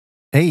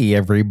Hey,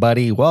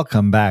 everybody.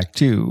 Welcome back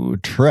to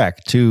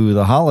Trek to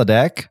the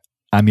Holodeck.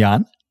 I'm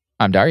Jan.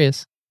 I'm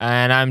Darius.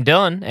 And I'm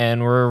Dylan,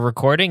 and we're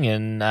recording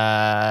in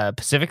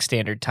Pacific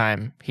Standard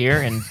Time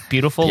here in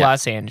beautiful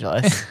Los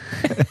Angeles.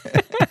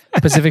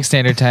 Pacific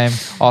Standard Time.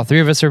 All three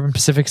of us are in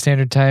Pacific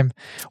Standard Time.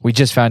 We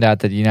just found out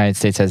that the United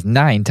States has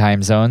 9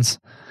 time zones.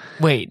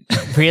 Wait,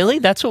 really?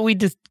 That's what we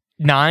did?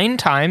 9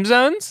 time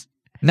zones?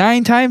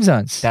 9 time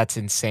zones. That's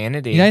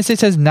insanity. The United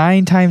States has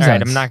 9 time zones. All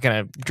right, I'm not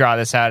going to draw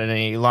this out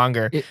any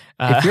longer.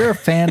 If you're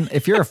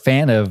a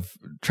fan of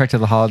Trek to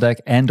the Holodeck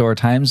and/or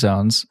time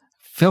zones,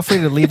 feel free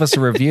to leave us a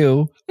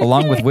review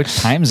along with which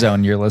time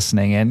zone you're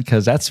listening in,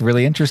 because that's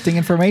really interesting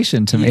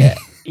information to me.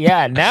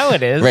 Yeah, now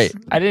it is. Right.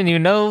 I didn't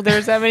even know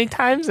there's that many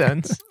time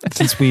zones.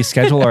 Since we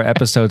schedule our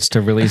episodes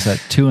to release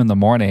at 2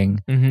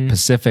 a.m.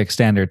 Pacific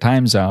Standard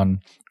Time Zone,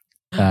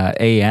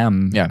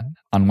 AM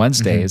on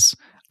Wednesdays,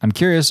 I'm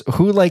curious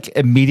who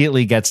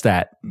immediately gets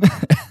that.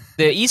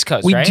 The East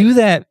Coast, we right? do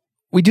that.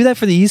 We do that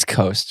for the East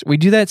Coast. We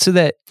do that so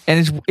that,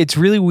 and it's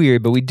really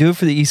weird, but we do it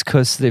for the East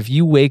Coast so that if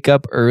you wake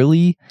up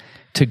early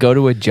to go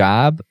to a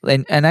job,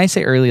 and I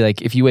say early,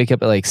 like if you wake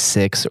up at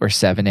 6 or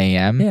 7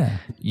 a.m.,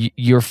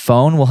 your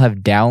phone will have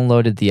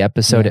downloaded the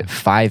episode at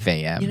 5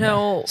 a.m.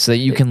 So that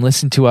you can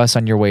listen to us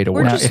on your way to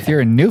work. Now, if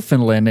you're in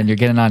Newfoundland and you're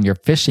getting on your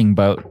fishing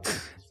boat,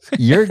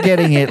 you're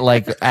getting it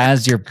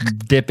as you're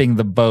dipping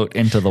the boat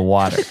into the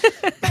water.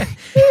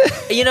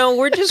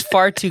 We're just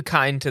far too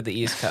kind to the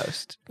East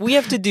Coast. We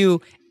have to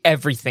do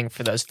everything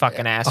for those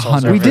fucking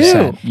assholes. 100%. We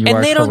do.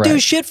 And they don't do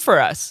shit for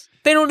us.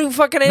 They don't do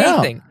fucking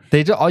anything. No.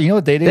 They do. You know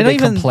what they do? They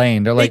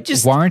complain. They're like,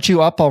 why aren't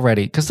you up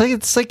already? Because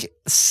it's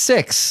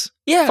 6.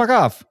 Yeah. Fuck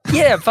off.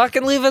 Yeah,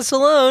 fucking leave us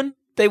alone.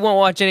 They won't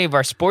watch any of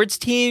our sports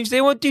teams.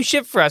 They won't do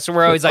shit for us. And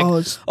we're always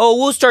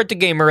we'll start the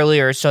game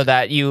earlier so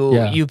that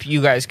you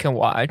guys can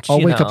watch.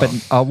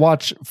 I'll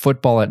watch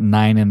football at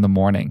 9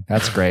 a.m.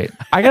 That's great.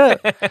 I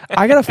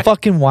gotta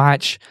fucking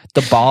watch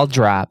the ball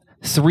drop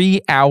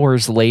 3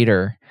 hours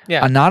later.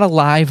 Yeah. Not a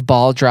live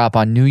ball drop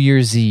on New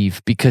Year's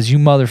Eve because you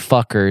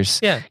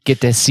motherfuckers get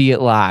to see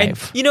it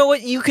live. And you know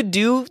what you could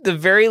do? The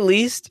very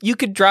least, you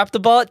could drop the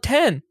ball at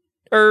 10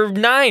 or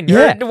 9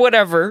 or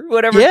whatever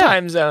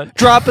time zone.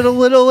 Drop it a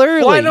little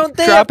early. Why don't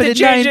they drop have it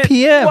to at change 9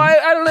 p.m.? Why?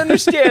 I don't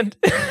understand.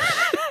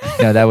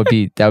 No, that would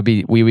be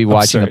we'd be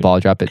watching the ball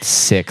drop at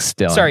 6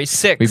 still. Sorry,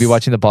 6. We'd be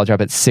watching the ball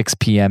drop at 6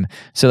 p.m.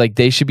 So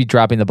they should be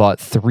dropping the ball at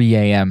 3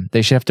 a.m.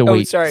 They should have to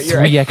wait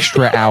 3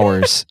 extra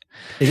hours.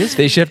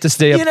 They should have to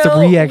stay up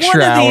 3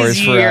 extra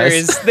hours for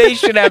us. They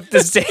should have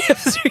to stay up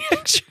 3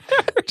 extra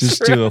hours.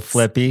 Just do a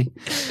flippy.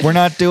 We're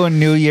not doing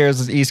New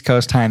Year's East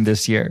Coast time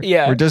this year.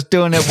 Yeah. We're just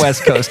doing it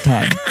West Coast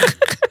time.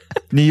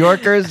 New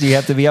Yorkers, you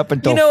have to be up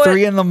until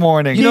 3 a.m.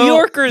 New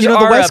Yorkers the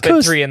are West up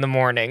Coast, at 3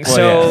 a.m,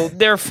 so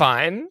they're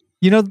fine.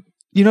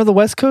 The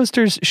West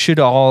Coasters should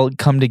all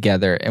come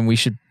together and we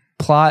should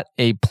plan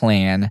a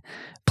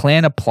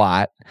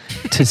plot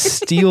to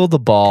steal the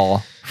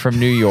ball from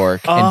New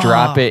York and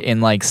drop it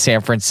in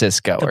San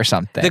Francisco or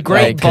something. The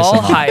great ball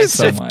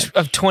heist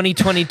of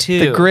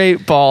 2022. The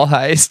great ball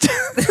heist.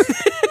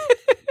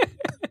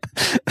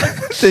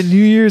 The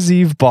New Year's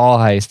Eve ball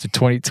heist of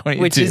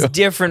 2022. Which is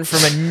different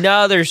from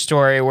another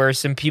story where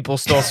some people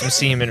stole some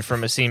semen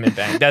from a semen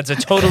bank. That's a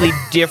totally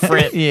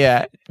different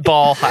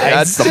ball heist.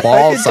 That's the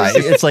ball heist.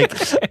 It's like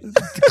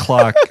the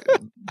clock,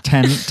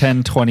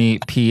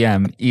 10:20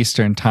 p.m.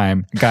 Eastern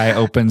time. Guy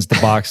opens the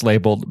box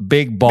labeled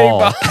Big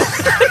Ball.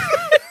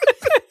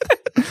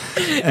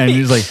 And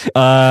he's like,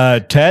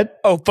 Ted?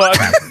 Oh, fuck.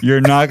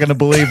 You're not going to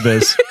believe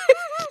this.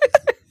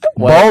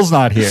 Ball's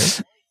not here.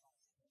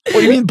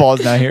 What do you mean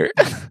ball's not here?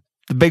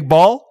 The big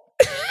ball?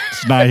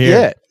 It's not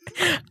here.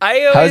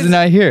 Yeah. How's it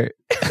not here?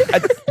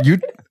 You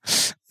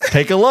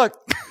take a look.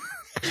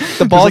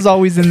 The ball's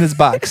always in this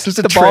box. There's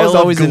a the trail ball's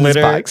always of in this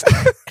glitter box.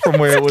 from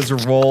where it was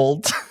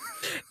rolled.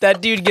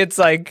 That dude gets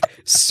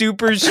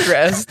super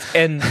stressed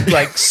and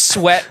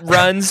sweat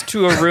runs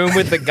to a room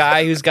with a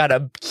guy who's got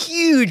a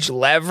huge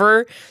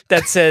lever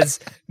that says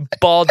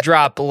ball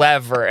drop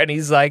lever. And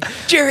he's like,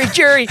 Jerry,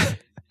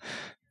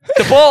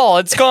 the ball,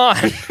 it's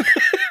gone.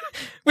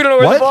 We don't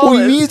know where the ball is. What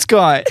do you mean it's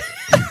gone?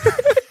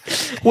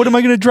 What am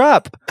I going to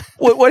drop?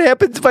 What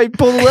happens if I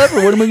pull the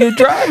lever? What am I going to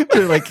drop?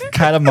 They're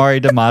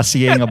Katamari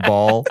Damacying a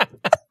ball.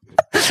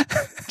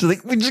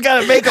 We just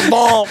got to make a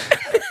ball.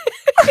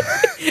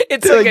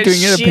 It's They're a doing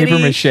it in paper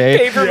mache.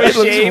 It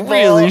looks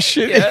really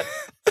shitty. Yeah.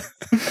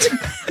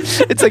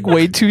 It's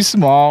way too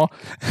small.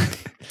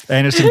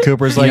 Anderson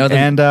Cooper's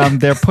and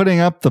they're putting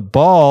up the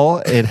ball.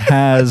 It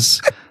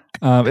has,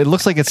 it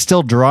looks like it's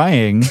still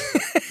drying.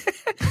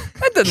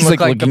 That doesn't He's look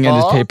like looking the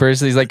ball. at his papers.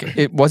 He's like,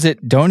 was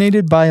it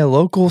donated by a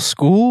local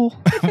school?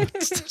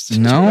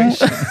 No.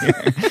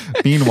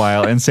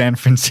 Meanwhile, in San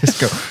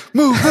Francisco,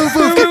 move,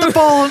 get the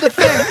ball on the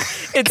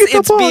thing.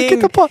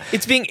 Get the ball.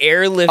 It's being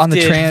airlifted on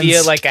the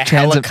via a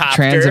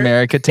helicopter.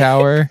 Transamerica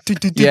Tower.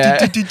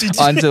 Yeah.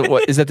 Onto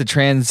what is that? The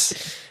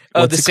trans?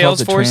 Oh, the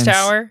Salesforce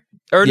Tower.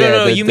 Or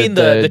no, you mean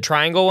the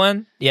triangle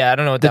one? Yeah, I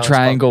don't know what that the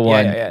triangle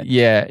one.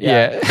 Yeah.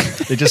 Yeah.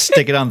 They just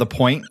stick it on the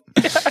point.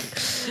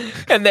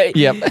 And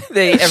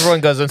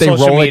everyone goes on They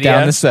social roll it media.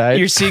 down the side.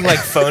 You're seeing like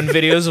phone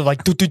videos of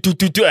like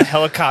a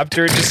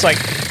helicopter just like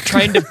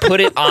trying to put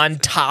it on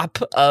top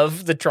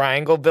of the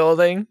triangle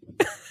building.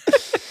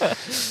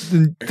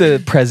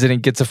 The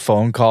president gets a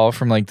phone call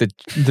from like the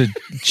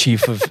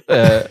chief of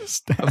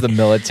the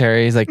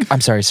military. He's like,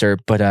 "I'm sorry, sir,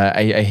 but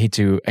I hate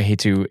to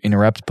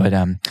interrupt, but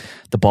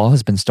the ball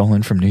has been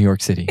stolen from New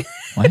York City."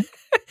 What?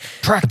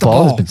 Track The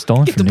ball has been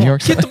stolen from New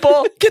York City. Get the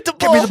ball. Get the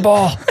ball. Give me the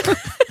ball.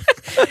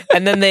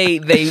 And then they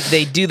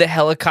do the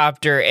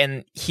helicopter,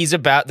 and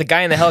the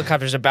guy in the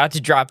helicopter is about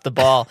to drop the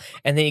ball,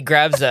 and then he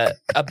grabs a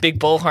big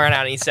bullhorn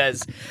out and he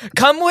says,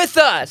 "Come with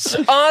us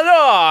on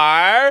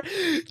our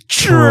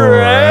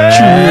trek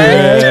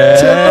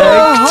to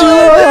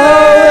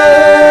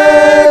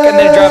holiday." And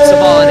then it drops the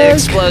ball and it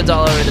explodes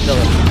all over the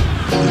building.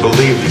 I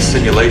believe these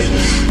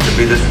simulations to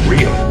be this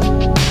real.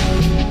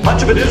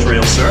 Much of it is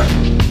real, sir.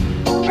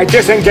 I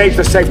disengage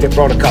the safety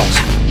protocols.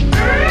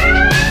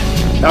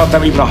 Not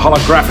that even a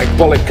holographic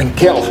bullet can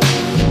kill.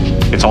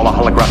 It's all a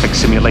holographic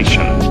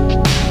simulation.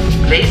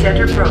 Please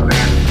enter program.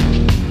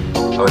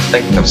 I was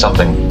thinking of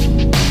something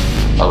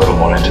a little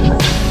more intimate.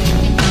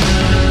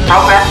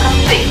 Program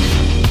complete.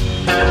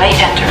 You may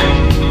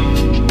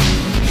enter.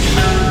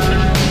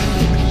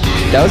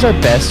 That was our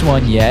best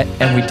one yet,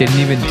 and we didn't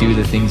even do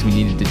the things we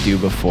needed to do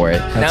before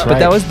it. But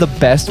that was the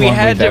best one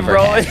had we've to ever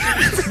roll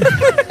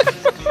had.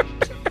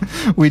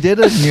 We did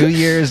a New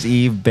Year's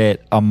Eve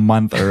bit a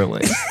month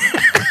early.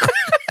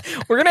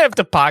 We're gonna have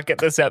to pocket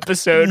this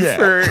episode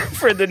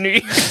for the New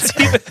Year's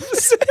Eve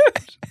episode.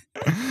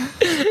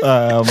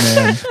 Oh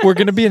man, We're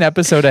gonna be an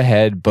episode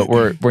ahead, but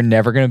we're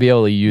never gonna be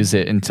able to use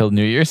it until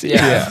New Year's Eve.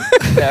 Yeah.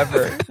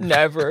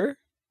 Never.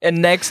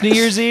 And next New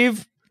Year's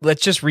Eve,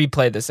 let's just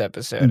replay this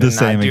episode. The and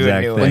same not do exact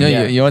a new thing. one. Well, no,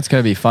 Yeah. you know what's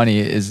going to be funny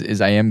is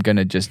I am going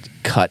to just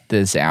cut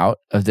this out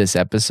of this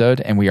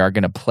episode, and we are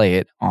going to play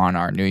it on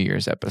our New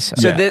Year's episode.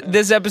 So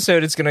this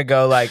episode is gonna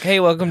go like, "Hey,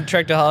 welcome to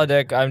Trek to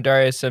Holodeck. I'm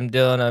Darius. I'm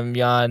Dylan. I'm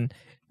Jan.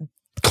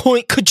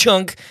 Coink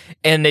ka-chunk,"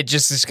 and it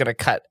just is gonna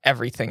cut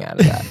everything out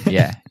of that.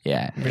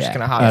 yeah. We're just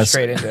gonna hop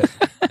straight into it.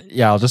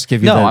 yeah, I'll just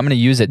give you. No, the, I'm going to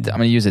use it. I'm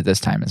going to use it this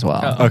time as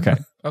well. Oh. Okay,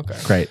 Okay.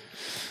 great,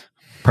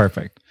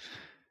 perfect.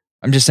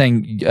 I'm just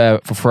saying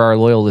for our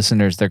loyal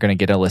listeners, they're going to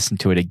get to listen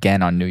to it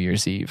again on New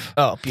Year's Eve.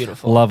 Oh,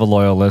 beautiful. Love a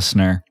loyal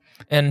listener.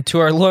 And to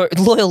our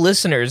loyal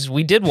listeners,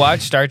 we did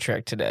watch Star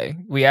Trek today.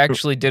 We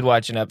actually did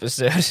watch an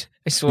episode.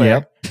 I swear.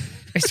 Yep.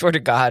 I swear to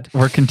God.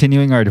 We're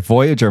continuing our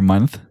Voyager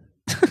month.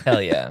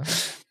 Hell yeah.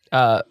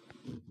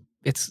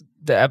 It's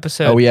the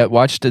episode. Oh, we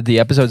watched the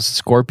episode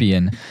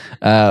Scorpion,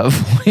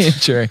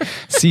 Voyager,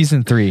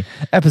 Season 3,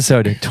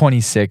 Episode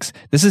 26.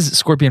 This is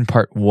Scorpion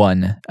Part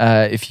 1.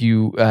 If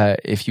you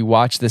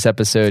watch this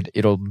episode,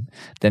 it'll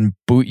then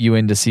boot you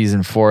into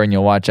Season 4, and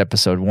you'll watch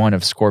Episode 1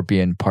 of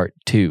Scorpion Part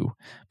 2.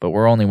 But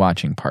we're only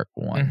watching Part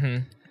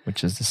 1,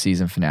 which is the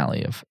season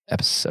finale of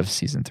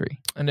Season 3.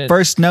 And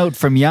First note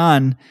from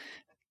Jan: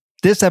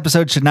 this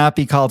episode should not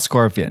be called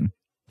Scorpion.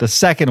 The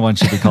second one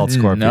should be called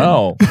Scorpion.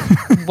 No.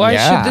 why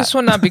Yeah. should this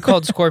one not be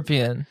called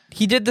Scorpion?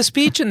 He did the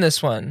speech in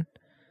this one.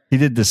 He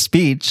did the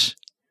speech,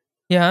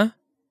 Yeah.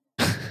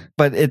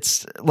 but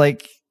it's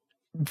like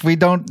we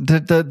don't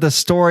the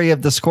story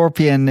of the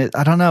Scorpion.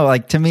 I don't know.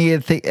 Like to me, I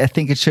think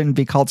it shouldn't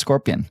be called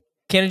Scorpion.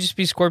 Can't it just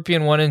be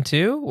Scorpion 1 and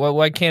 2?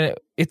 Why can't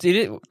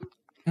it?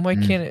 Why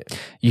can't it?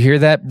 You hear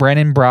that,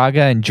 Brennan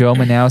Braga and Joe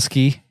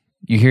Manowski?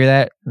 You hear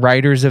that,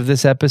 writers of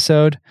this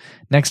episode?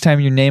 Next time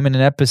you're naming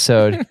an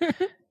episode,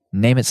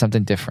 name it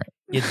something different.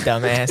 You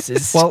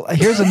dumbasses. Well,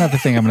 here's another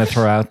thing I'm going to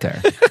throw out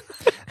there: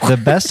 the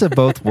Best of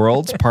Both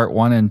Worlds, Part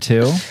 1 and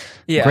 2.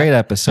 yeah. Great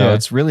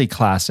episodes, really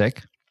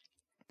classic.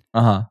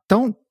 Uh-huh.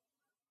 Don't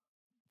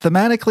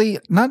thematically,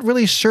 not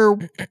really sure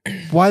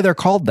why they're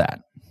called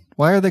that.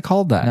 Why are they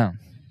called that? No.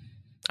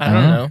 I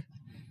don't know.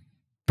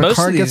 Most of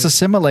Picard gets these-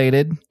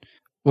 assimilated,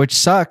 which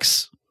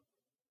sucks.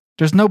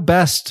 There's no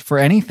best for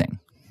anything.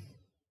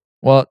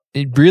 Well,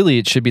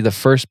 it should be the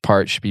first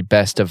part should be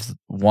best of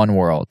one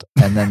world,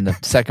 and then the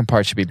second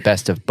part should be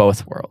best of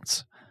both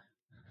worlds.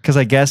 Because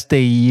I guess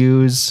they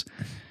use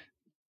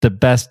the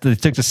best, they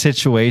took the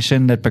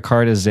situation that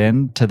Picard is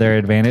in to their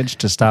advantage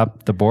to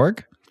stop the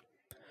Borg.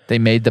 They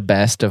made the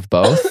best of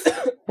both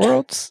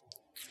worlds,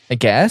 I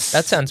guess.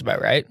 That sounds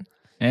about right.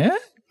 Yeah?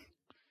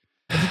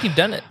 I think you've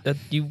done it. That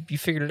you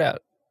figured it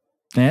out.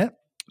 Yeah.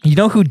 You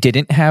know who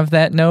didn't have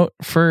that note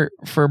for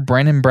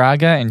Brennan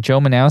Braga and Joe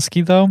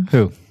Manowski, though?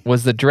 Who?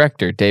 Was the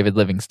director, David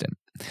Livingston.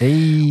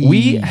 Hey.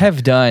 We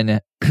have done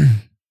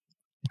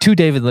 2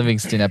 David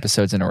Livingston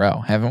episodes in a row,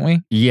 haven't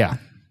we? Yeah.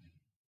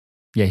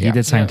 Yeah, he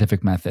did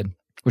Scientific Method,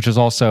 which is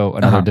also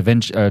another Da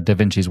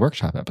Vinci's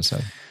Workshop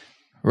episode.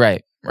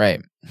 Right.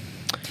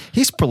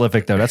 He's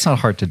prolific, though. That's not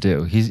hard to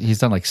do. He's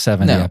done like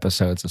 70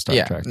 episodes of Star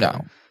Trek.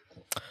 No.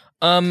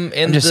 And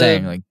I'm just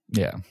saying, like,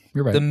 Yeah,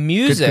 you're right. the Good to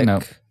music,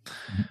 know.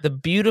 the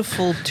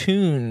beautiful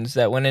tunes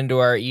that went into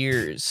our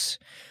ears.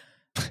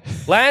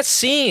 Last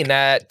seen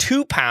at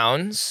 2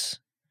 pounds.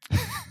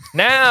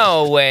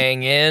 Now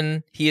weighing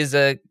in, he is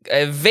a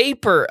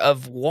vapor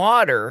of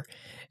water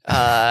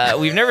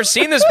we've never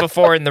seen this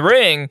before in the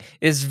ring.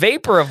 This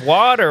vapor of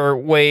water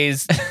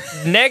weighs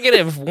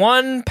negative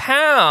 1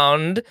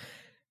 pound.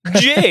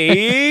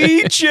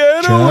 Jay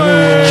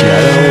Chataway.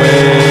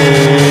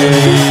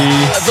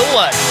 The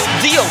one,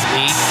 the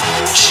only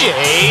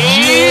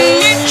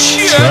Jay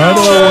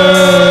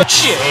Chataway.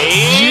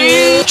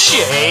 Jay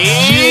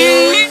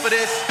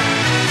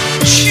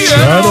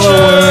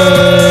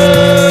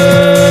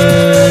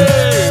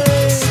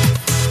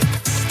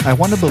I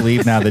want to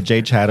believe now that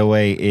Jay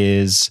Chataway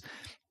is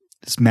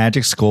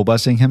magic school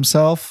busing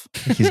himself.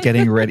 He's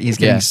getting ready. He's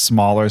getting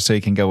smaller so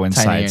he can go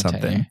inside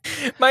something.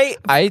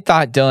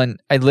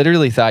 I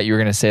literally thought you were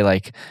going to say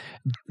like,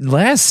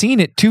 last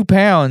seen at 2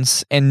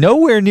 pounds and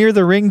nowhere near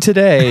the ring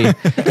today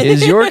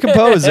is your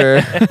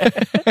composer.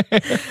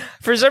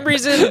 For some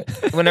reason,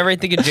 whenever I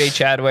think of Jay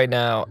Chataway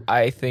now,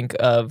 I think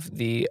of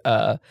the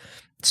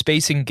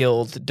Spacing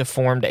Guild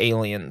deformed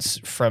aliens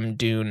from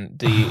Dune,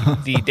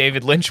 the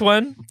David Lynch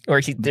one, where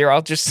they're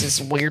all just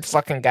this weird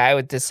fucking guy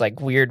with this like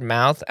weird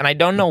mouth, and I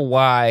don't know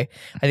why.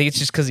 I think it's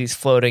just because he's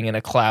floating in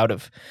a cloud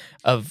of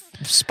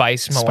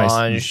spice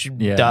melange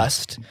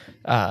dust.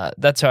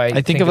 That's how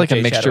I think of like Jay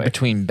a mixture Chataway.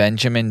 between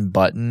Benjamin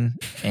Button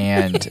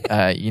and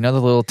the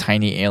little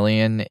tiny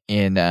alien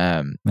in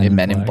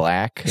Men in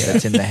Black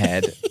that's in the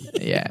head.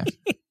 Yeah.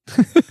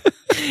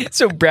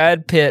 So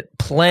Brad Pitt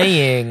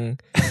playing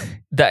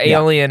the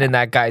alien in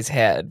that guy's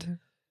head.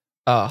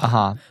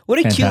 Oh, what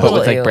a cute but little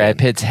with like alien. Brad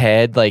Pitt's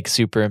head like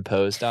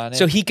superimposed on it.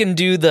 So he can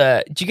do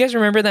do you guys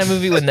remember that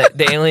movie when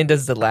the alien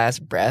does the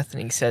last breath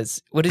and he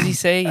says, what does he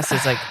say? He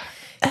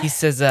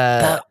says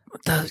The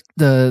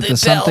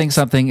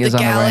something is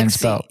on Orion's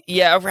belt.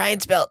 Yeah,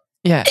 Orion's belt.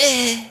 Yeah.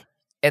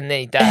 And then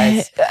he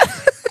dies.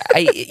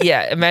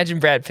 Imagine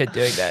Brad Pitt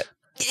doing that.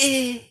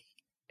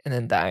 And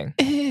then dying.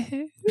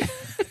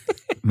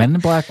 Men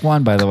in Black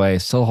 1, by the way,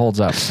 still holds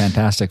up.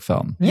 Fantastic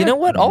film. You know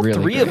what? All Really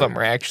three great. of them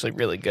are actually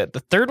really good. The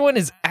third one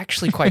is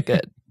actually quite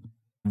good.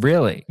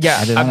 Really? Yeah,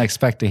 I did not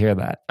expect to hear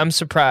that. I'm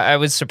surprised. I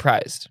was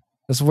surprised.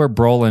 This is where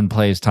Brolin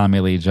plays Tommy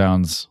Lee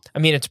Jones. I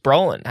mean, it's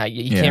Brolin.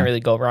 You can't really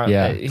go wrong.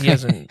 Yeah. He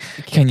hasn't.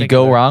 Can you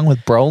go wrong with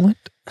Brolin?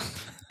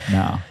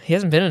 No. He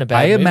hasn't been in a bad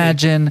I movie.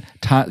 imagine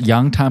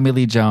young Tommy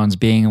Lee Jones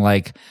being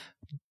like,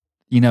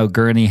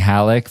 Gurney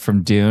Halleck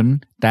from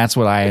Dune. That's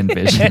what I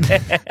envision.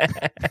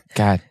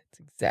 God.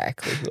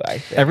 Exactly who I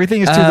think.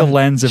 Everything is through the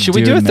lens of should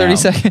Dune we do a 30 now.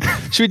 second?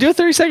 Should we do a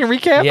 30-second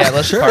recap? Yeah,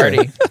 let's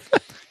party.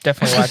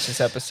 Definitely watch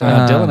this episode.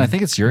 Dylan, I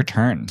think it's your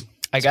turn.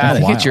 I It's got been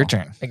it. a I think it's while. your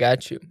turn. I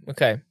got you.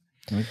 Okay.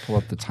 Let me pull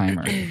up the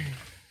timer.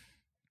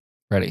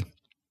 Ready.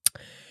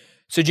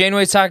 So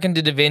Janeway's talking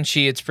to Da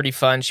Vinci. It's pretty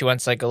fun. She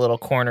wants like a little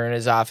corner in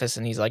his office,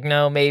 and he's like,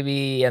 no,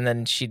 maybe. And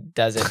then she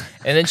does it.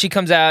 And then she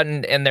comes out,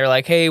 and they're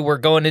like, hey, we're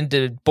going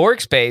into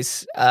Borg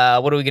space.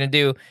 What are we going to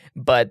do?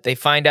 But they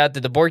find out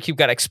that the Borg cube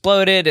got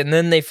exploded, and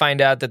then they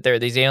find out that there are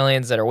these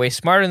aliens that are way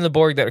smarter than the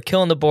Borg that are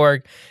killing the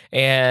Borg.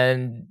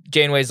 And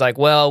Janeway's like,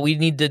 well, we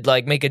need to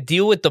like make a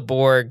deal with the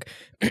Borg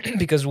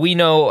because we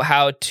know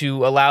how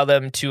to allow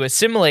them to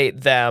assimilate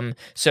them.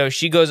 So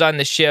she goes on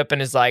the ship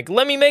and is like,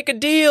 let me make a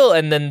deal.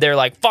 And then they're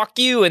like, fuck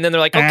you. And then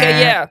they're like, okay,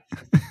 yeah.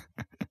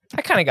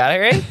 I kind of got it,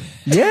 right?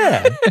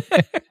 Yeah.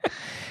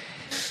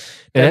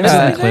 It ends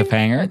on a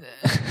cliffhanger.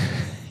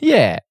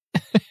 Yeah.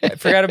 I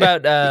forgot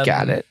about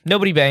got it.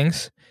 Nobody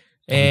Bangs.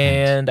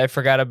 And I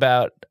forgot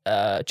about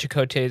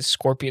Chakotay's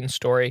Scorpion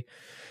story.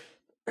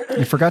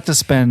 You forgot to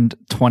spend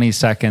 20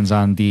 seconds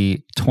on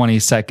the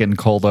 20-second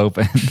cold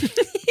open.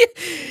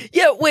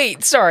 Yeah,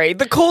 wait, sorry.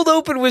 The cold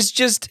open was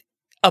just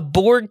a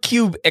Borg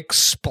cube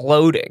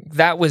exploding.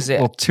 That was it.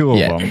 Well, two of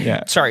them.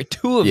 Yeah. Sorry,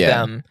 two of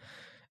them.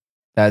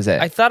 That was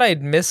it. I thought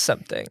I'd missed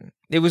something.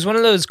 It was one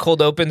of those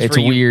cold opens It's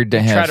where you weird to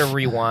try have- to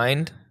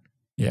rewind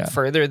Yeah.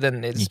 further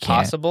than is You can't.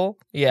 possible.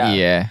 Yeah.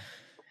 Yeah.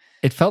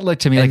 It felt like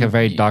to me like And a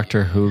very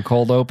Doctor Who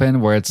cold open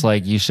where it's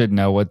like you should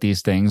know what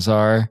these things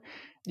are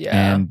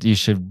Yeah. and you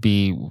should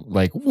be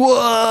like,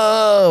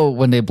 whoa,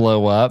 when they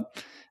blow up.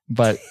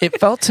 But It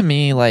felt to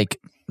me like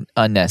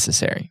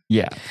unnecessary.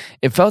 yeah,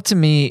 It felt to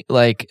me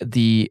like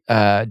the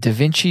Da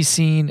Vinci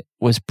scene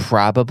was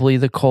probably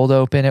the cold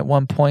open at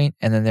one point,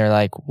 and then they're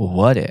like, well,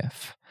 what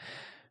if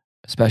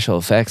special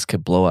effects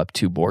could blow up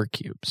 2 Borg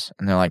cubes?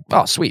 And they're like,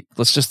 oh, sweet.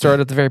 Let's just throw it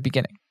at the very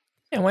beginning.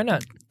 Yeah, why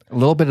not? a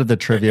little bit of the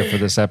trivia for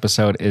this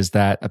episode is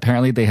that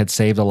apparently they had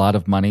saved a lot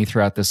of money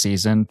throughout the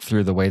season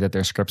through the way that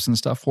their scripts and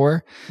stuff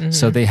were. Mm-hmm.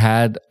 So they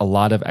had a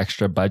lot of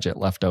extra budget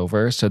left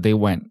over. So they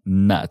went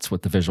nuts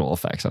with the visual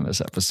effects on this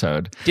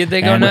episode. Did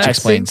they go And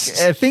nuts?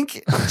 I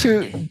think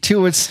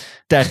to its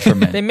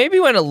detriment. They maybe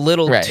went a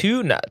little Right.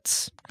 too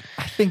nuts.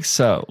 I think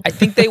so. I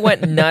think they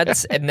went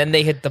nuts and then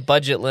they hit the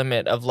budget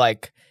limit of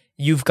like,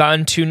 you've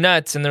gone too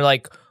nuts. And they're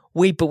like,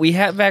 wait, but we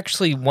have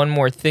actually one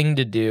more thing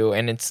to do.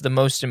 And it's the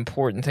most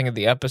important thing of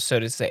the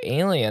episode is the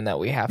alien that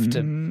we have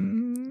to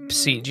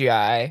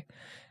CGI. And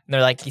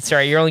they're like,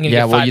 sorry, you're only going to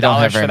get $5 well, you don't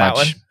have for very that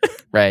much. one.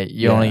 right?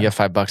 You only get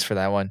 $5 for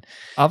that one.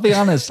 I'll be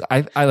honest.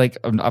 I like.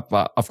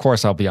 Of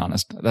course, I'll be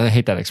honest. I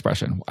hate that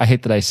expression. I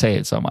hate that I say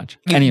it so much.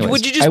 Anyways,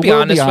 would you just be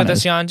honest with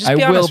us, Jan? Just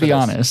be honest with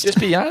us. honest. Just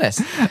be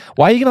honest.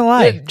 Why are you gonna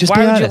lie? Just why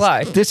be would honest. you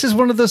lie? This is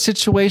one of those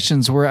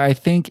situations where I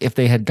think if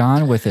they had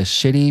gone with a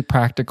shitty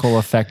practical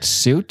effect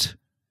suit,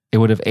 it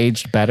would have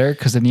aged better.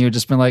 Because then you would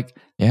just been like,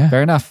 Yeah.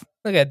 fair enough.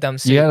 Look at dumb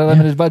suit. You got a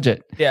limited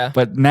budget. Yeah.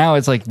 But now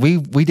it's like we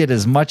did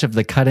as much of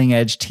the cutting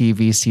edge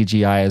TV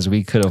CGI as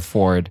we could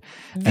afford.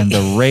 And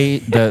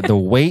the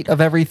weight of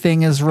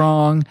everything is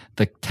wrong.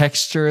 The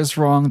texture is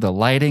wrong. The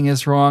lighting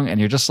is wrong. And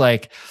you're just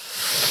like,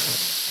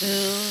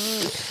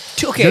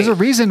 Okay. there's a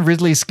reason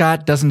Ridley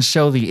Scott doesn't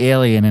show the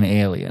alien in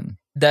Alien.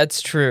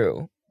 That's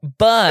true.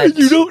 But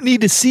You don't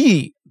need to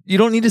see. You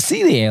don't need to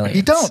see the aliens.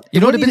 You don't. You It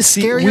don't would've need been to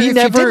see. scarier We if you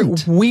never.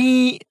 didn't.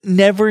 We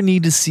never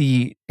need to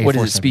see. What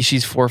is it? 847.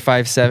 Species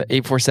 457,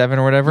 847,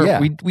 or whatever. Yeah.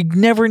 We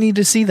never need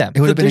to see them. It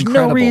would've been There's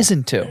incredible. no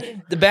reason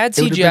to. the bad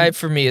would've CGI been-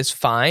 for me is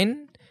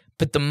fine.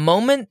 But the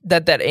moment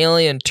that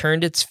alien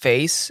turned its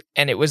face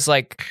and it was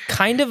like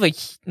kind of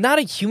not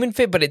a human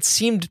face, but it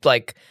seemed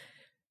like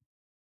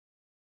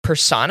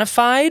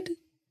personified,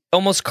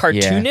 almost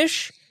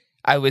cartoonish.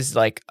 I was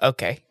like,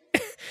 okay,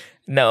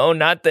 no,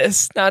 not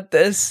this.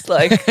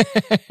 Like,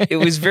 it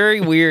was very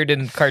weird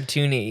and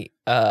cartoony.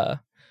 I've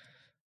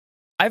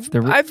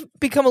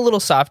become a little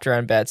softer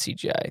on bad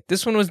CGI.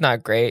 This one was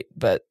not great,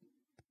 but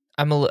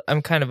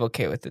I'm kind of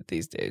okay with it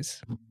these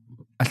days.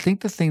 I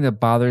think the thing that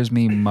bothers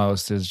me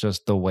most is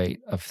just the weight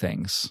of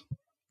things.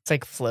 It's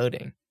like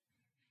floating.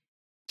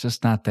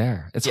 Just not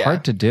there. It's Yeah.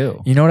 hard to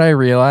do. You know what I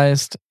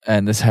realized,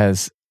 and this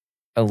has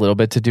a little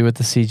bit to do with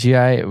the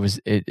CGI.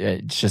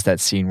 It's just that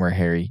scene where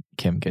Harry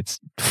Kim gets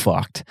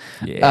fucked.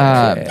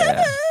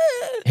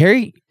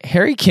 Harry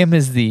Kim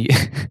is the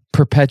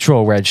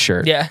perpetual red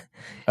shirt Yeah.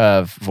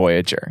 of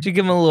Voyager. You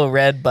give him a little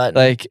red button,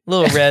 Like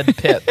little red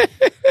pip.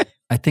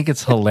 I think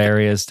it's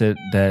hilarious that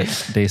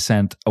they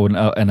sent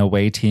an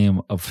away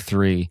team of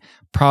 3,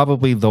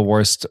 probably the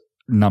worst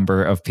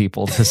number of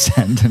people to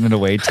send in an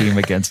away team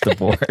against the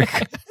Borg.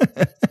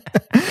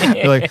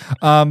 They're like,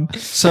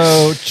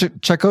 so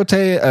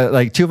Chakotay,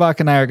 like Tuvok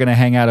and I are going to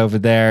hang out over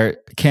there.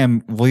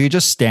 Kim, will you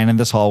just stand in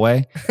this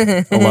hallway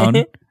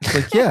alone? It's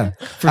like, yeah,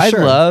 for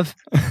sure.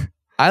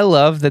 I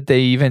love that they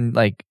even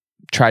like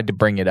tried to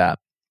bring it up,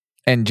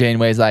 and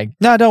Janeway's like,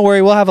 "No, don't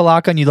worry, we'll have a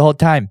lock on you the whole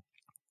time."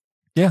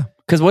 Yeah.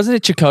 Because wasn't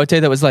it Chakotay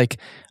that was like,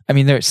 I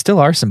mean, there still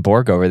are some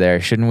Borg over there.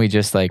 Shouldn't we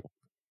just like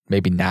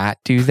maybe not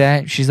do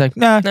that? She's like,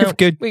 nah, No, you're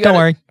good. we Don't got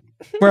worry.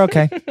 We're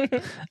okay.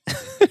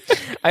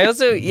 I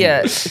also,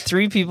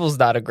 3 people's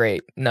not a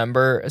great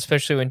number,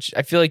 especially when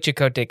I feel like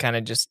Chakotay kind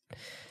of just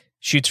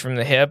shoots from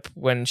the hip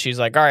when she's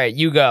like, all right,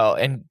 you go.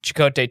 And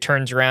Chakotay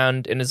turns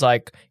around and is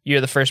like, you're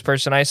the first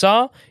person I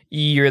saw.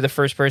 You're the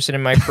first person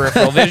in my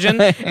peripheral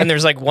vision. And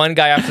there's like one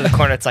guy off to the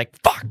corner. It's like,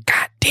 fuck,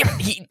 god damn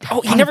it.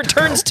 He never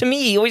turns to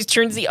me. He always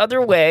turns the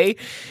other way.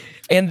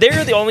 And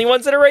they're the only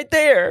ones that are right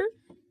there.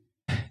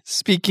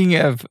 Speaking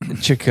of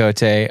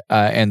Chakotay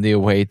and the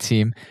away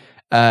team,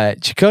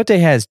 Chakotay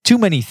has too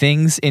many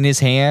things in his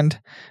hand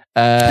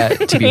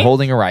to be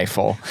holding a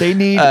rifle. They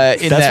need, in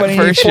that's that why they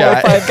first need 4 or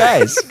shot. 5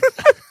 guys.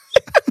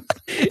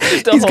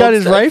 He's got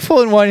his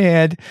rifle in one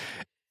hand,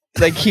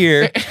 like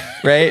here,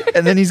 right?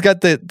 And then he's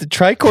got the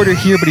tricorder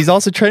here, but he's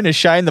also trying to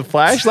shine the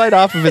flashlight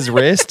off of his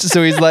wrist.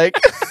 So he's like,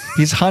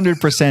 He's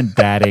 100%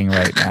 batting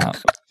right now.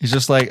 He's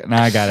just like,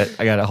 nah, I got it.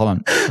 Hold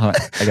on. I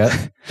got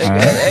it. All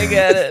right. I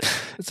got it.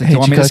 It's like, do you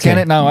want me to scan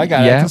it? No, I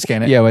got it. I can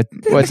scan it. Yeah.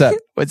 What's up?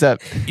 What's up?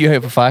 You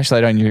have a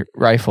flashlight on your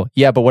rifle.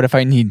 Yeah, but what if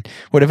I need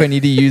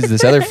to use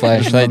this other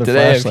flashlight Another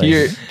that I have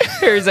flashlight.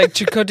 here? He's like,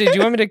 Chakotay, do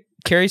you want me to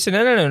carry some?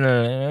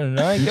 No.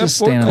 I You got just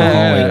 4 stand in the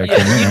hallway there,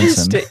 Kim. You're you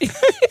just innocent.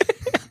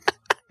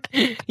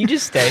 stay. You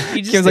just stay.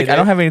 You just He was stay like, I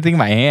don't have anything in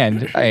my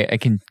hand. I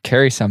can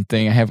carry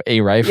something. I have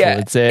a rifle. Yeah.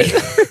 That's it.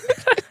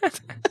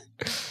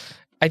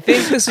 I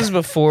think this is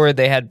before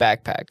they had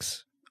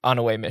backpacks on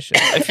away missions.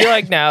 I feel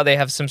like now they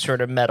have some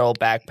sort of metal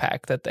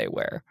backpack that they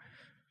wear.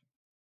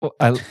 Well,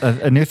 a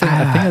new thing,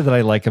 a thing that I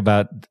like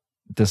about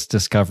this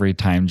Discovery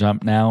time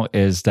jump now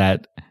is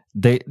that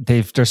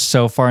they're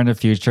so far in the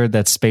future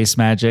that space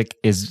magic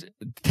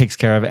takes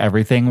care of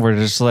everything. We're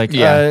just like,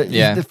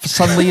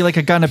 suddenly like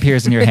a gun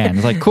appears in your hand.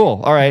 It's like, cool,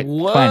 all right,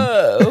 Whoa.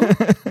 fine.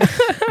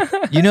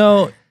 You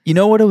know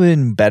what would have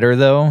been better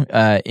though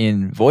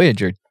in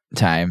Voyager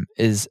time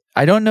is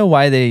I don't know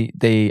why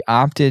they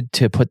opted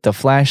to put the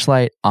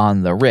flashlight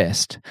on the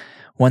wrist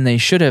when they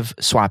should have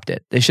swapped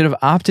it. They should have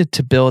opted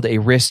to build a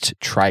wrist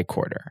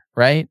tricorder,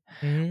 right?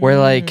 Where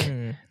like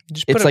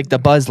it's like the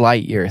Buzz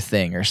Lightyear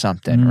thing or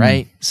something,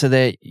 right? So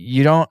that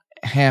you don't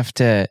have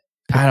to.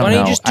 I don't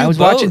know. I was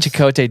watching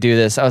Chakotay do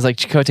this. I was like,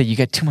 Chakotay, you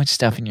got too much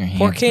stuff in your hands.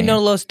 ¿Por qué no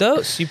los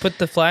dos? You put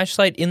the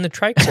flashlight in the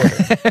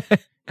tricorder.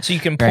 So you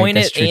can point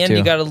it and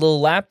you got a little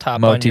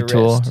laptop on your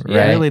wrist.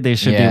 Right? Really, they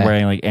should be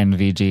wearing like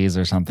NVGs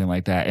or something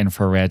like that,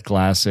 infrared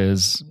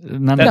glasses.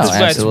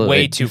 That's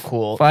way too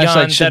cool.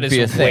 Flashlight Jan, should that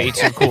be a is thing. way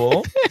too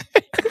cool.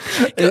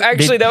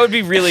 Actually, that would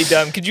be really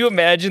dumb. Could you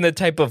imagine the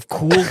type of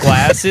cool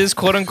glasses,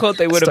 quote unquote,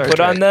 they would have put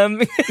on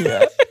them?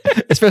 Yeah.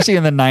 Especially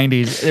in the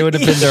 90s, it would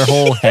have been their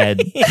whole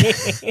head.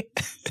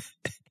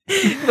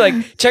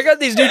 Like, check out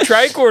these new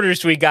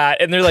tricorders we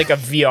got, and they're like a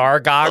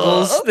VR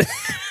goggles.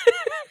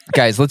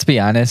 Guys, let's be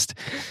honest.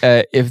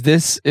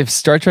 If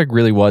Star Trek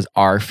really was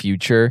our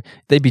future,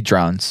 they'd be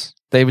drones.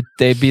 They'd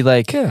be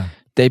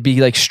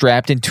like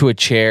strapped into a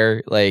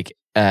chair, like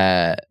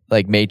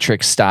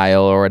Matrix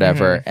style or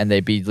whatever, and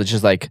they'd be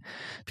just like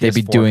they'd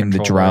be doing the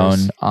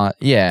drone.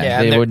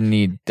 They wouldn't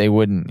need.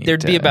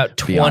 There'd be to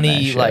about be on that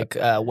 20 ship. like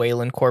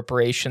Wayland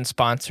Corporation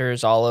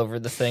sponsors all over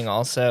the thing.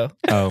 Also,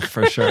 Oh,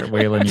 for sure.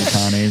 Wayland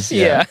Yutanis.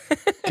 yeah.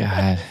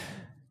 God.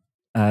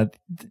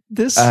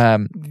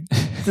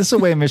 This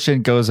away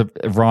mission goes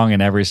wrong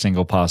in every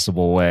single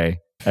possible way,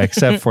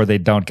 except for they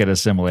don't get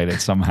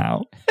assimilated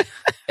somehow.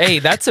 Hey,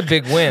 that's a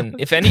big win.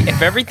 If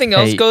everything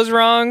else goes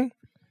wrong,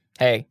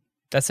 hey,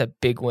 that's a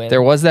big win.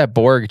 There was that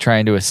Borg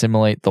trying to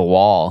assimilate the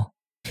wall.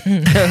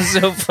 That was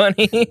so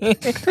funny.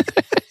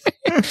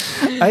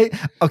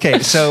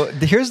 So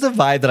here's the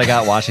vibe that I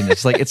got watching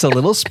this. Like, it's a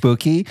little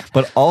spooky,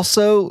 but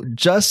also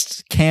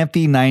just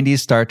campy 90s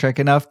Star Trek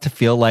enough to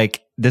feel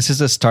like this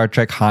is a Star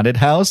Trek haunted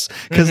house.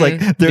 Because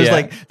like there's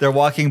like they're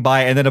walking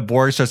by and then a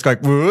Borg starts going.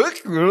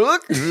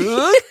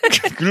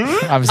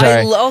 I'm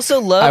sorry. I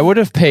also love I would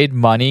have paid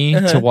money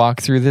to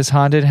walk through this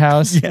haunted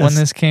house when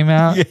this came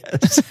out.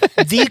 Yes.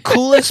 the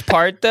coolest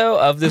part though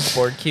of this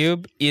Borg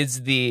cube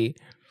is the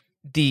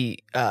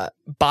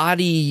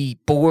body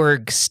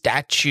Borg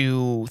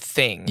statue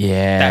thing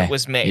that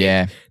was made.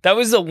 Yeah. That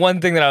was the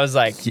one thing that I was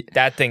like,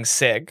 that thing's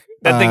sick.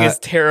 That thing is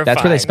terrifying.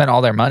 That's where they spent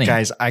all their money.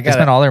 Guys, they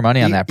spent all their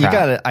money on that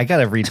prop. I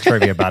gotta read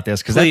trivia about this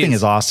because that thing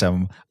is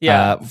awesome.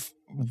 Yeah.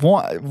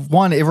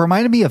 One, it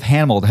reminded me of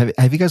Hannibal.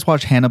 Have you guys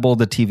watched Hannibal,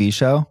 the TV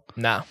show?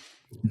 No.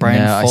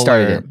 Brian I Fuller,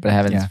 started it, but I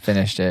haven't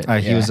finished it.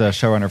 He was a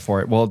showrunner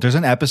for it. Well, there's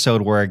an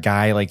episode where a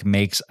guy like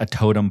makes a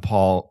totem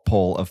pole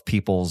of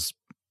people's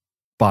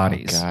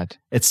bodies. Oh, God.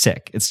 It's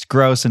sick. It's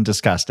gross and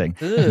disgusting.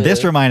 Ugh.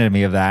 This reminded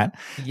me of that.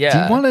 Yeah. Do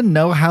you want to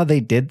know how they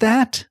did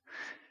that?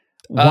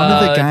 One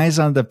of the guys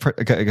on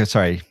the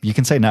sorry, you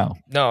can say no.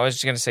 No, I was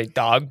just gonna say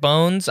dog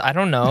bones. I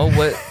don't know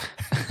what.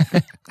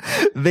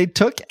 They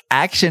took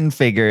action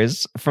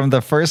figures from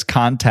the First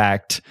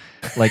Contact,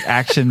 like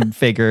action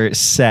figure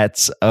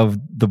sets of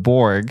the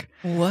Borg.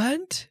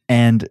 What?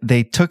 And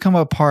they took them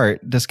apart.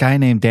 This guy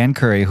named Dan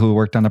Curry, who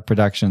worked on the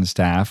production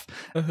staff,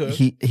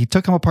 he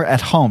took them apart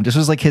at home. This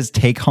was like his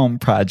take-home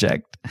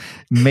project.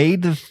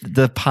 Made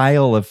the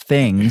pile of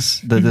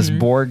things, this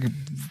Borg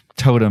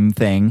totem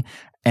thing,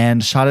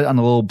 and shot it on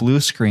a little blue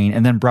screen,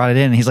 and then brought it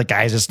in. And he's like,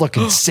 "Guys, it's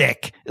looking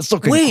sick. It's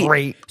looking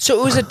great." So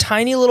it was a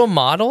tiny little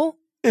model?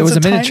 It was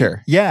a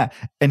miniature. Yeah.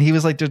 And he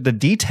was like, the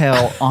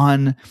detail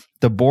on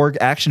the Borg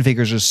action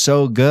figures is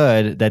so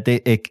good that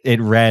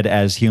it read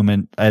as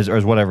human, as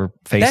whatever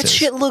faces. That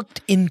shit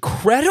looked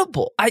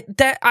incredible. I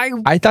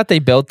thought they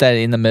built that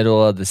in the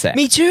middle of the set.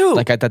 Me too.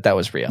 Like I thought that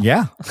was real.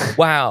 Yeah.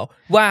 Wow.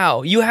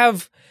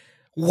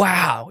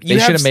 They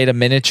should have made a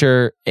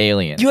miniature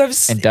alien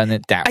and done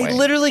it that way. I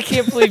literally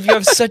can't believe you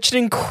have such an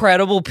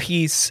incredible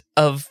piece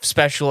of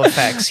special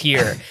effects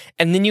here.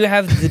 And then you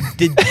have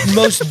the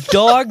most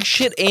dog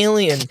shit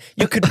alien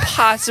you could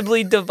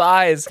possibly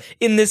devise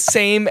in this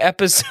same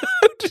episode.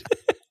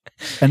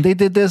 And they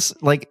did this,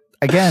 like,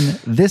 again,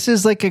 this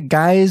is like a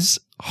guy's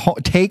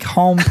take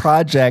home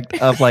project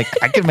of like,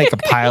 I can make a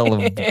pile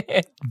of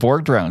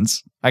Borg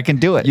drones. I can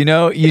do it. You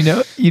know,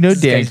 Dan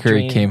guy's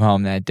Curry dream. came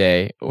home that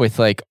day with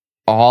like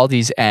all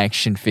these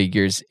action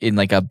figures in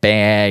like a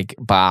bag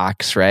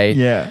box, right?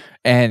 Yeah.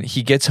 And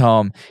he gets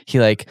home,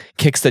 he like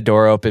kicks the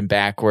door open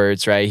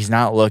backwards, right? He's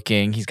not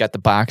looking. He's got the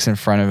box in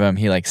front of him.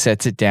 He like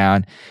sets it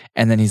down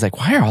and then he's like,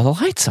 "Why are all the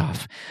lights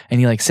off?"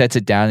 And he like sets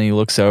it down and he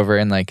looks over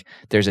and like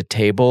there's a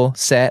table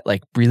set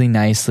like really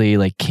nicely,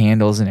 like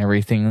candles and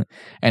everything.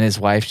 And his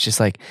wife's just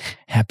like,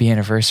 "Happy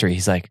anniversary."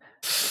 He's like,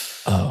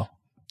 "Oh,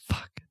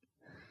 fuck."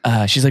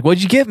 She's like,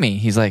 "What'd you give me?"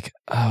 He's like,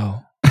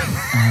 "Oh,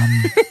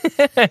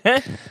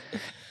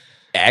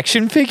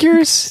 action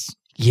figures?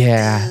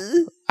 Yeah.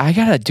 I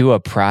gotta do a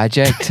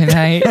project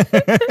tonight."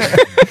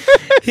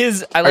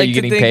 Are you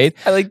getting paid?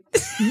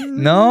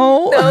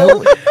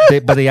 No.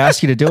 But they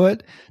asked you to do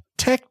it?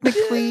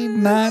 Technically,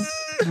 not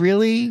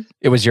really.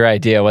 It was your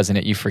idea, wasn't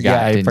it? You forgot.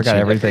 Yeah, I didn't forgot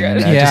you? everything.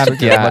 Yeah, Just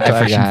took a bunch of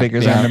action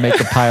figures yeah. on to make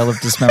a pile of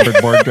dismembered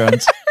Borg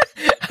drones.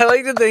 I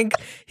like to think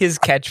his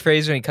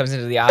catchphrase when he comes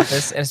into the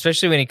office, and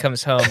especially when he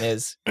comes home,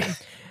 is,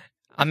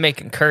 "I'm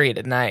making curry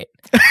tonight."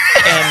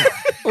 And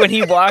when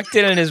he walked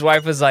in and his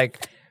wife was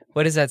like,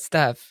 "What is that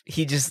stuff?"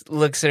 He just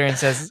looks at her and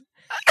says,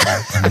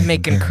 "I'm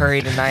making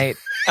curry tonight.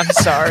 I'm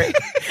sorry."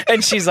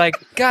 And she's like,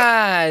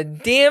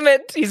 "God damn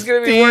it. He's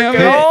going to be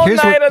working all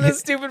Here's night what- on this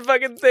stupid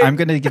fucking thing." I'm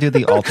going to do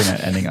the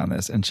alternate ending on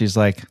this. And she's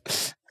like,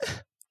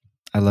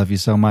 "I love you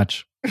so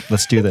much.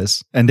 Let's do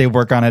this." And they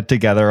work on it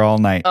together all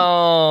night.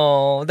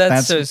 Oh,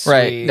 that's so sweet.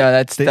 Right. No,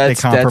 that's They a good.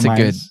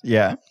 compromise.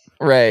 Yeah.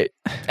 Right.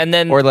 And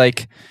then Or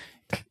like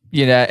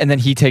and then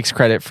he takes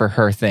credit for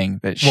her thing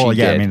that she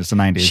did. I mean, it's the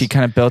 90s. She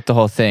kind of built the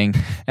whole thing,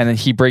 and then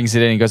he brings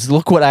it in and goes,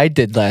 "Look what I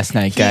did last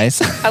night, guys."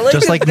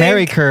 Just like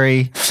Mary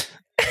Curry.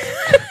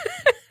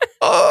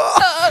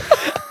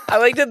 I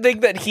like to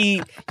think that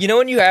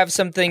when you have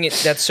something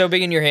that's so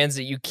big in your hands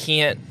that you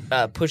can't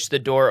push the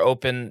door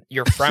open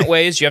your front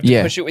ways, you have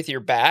to push it with your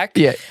back.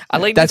 Yeah,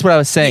 that's what I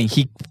was saying.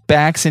 He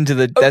backs into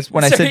the. That's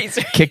when I said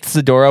kicks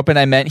the door open.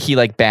 I meant he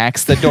like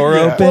backs the door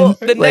open, well,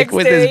 the next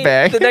with day, his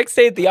back. The next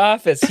day at the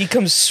office, he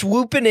comes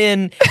swooping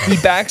in. He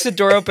backs the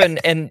door open,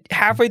 and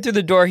halfway through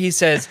the door, he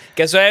says,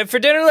 "Guess what I had for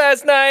dinner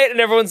last night?"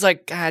 And everyone's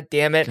like, "God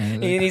damn it!"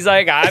 And he's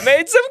like, "I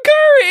made some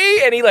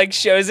curry," and he like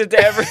shows it to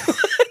everyone.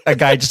 A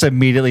guy just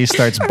immediately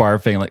starts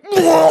barfing like,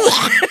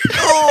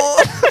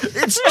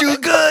 it's too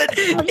good.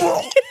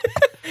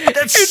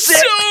 It's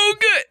so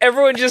good.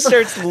 Everyone just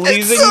starts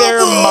losing their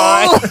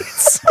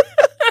minds.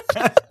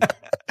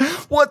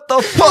 What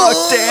the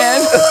fuck,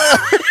 Dan?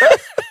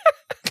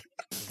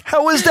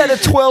 How is that a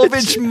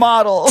 12-inch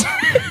model?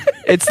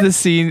 It's the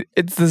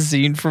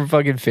scene from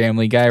fucking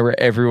Family Guy where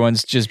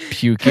everyone's just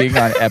puking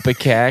on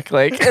Epicac.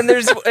 Like, and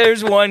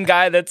there's one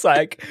guy that's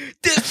like,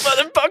 "This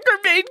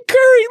motherfucker made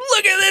curry.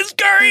 Look at this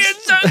curry.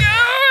 It's so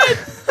good."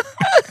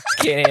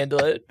 Can't handle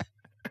it.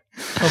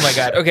 Oh my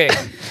god. Okay.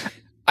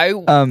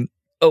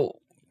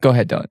 Go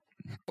ahead, Dylan.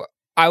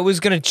 I was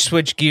gonna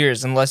switch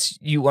gears unless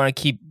you want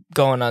to keep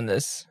going on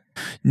this.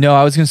 No,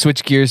 I was going to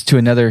switch gears to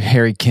another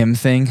Harry Kim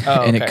thing,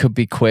 and it okay. could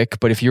be quick.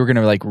 But if you were going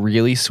to like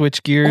really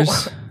switch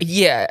gears,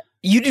 Yeah,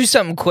 you do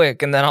something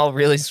quick, and then I'll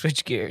really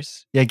switch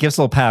gears. Yeah, give us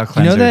a little palate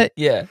cleanser.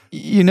 Yeah.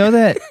 You know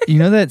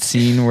that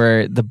scene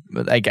where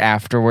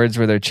afterwards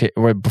where they're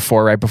right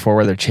before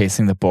where they're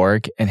chasing the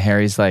Borg, and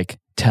Harry's like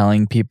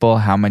telling people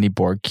how many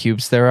Borg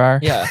cubes there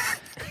are. Yeah.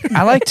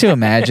 I like to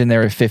imagine there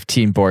were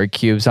 15 Borg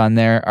cubes on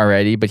there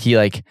already, but he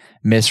like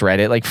misread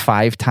it like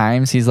 5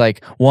 times. He's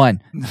like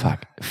 1,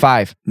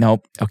 5,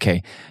 nope,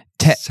 okay,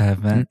 10,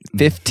 7,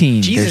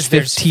 15. Jesus,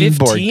 there's there's 15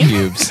 Borg 15?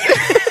 cubes.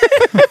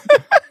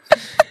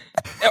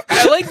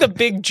 I like the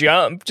big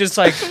jump. Just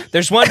like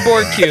there's 1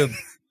 Borg cube.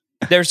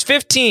 There's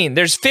 15.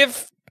 There's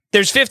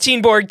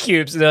 15 Borg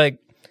cubes. And they're like,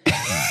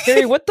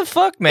 Harry, what the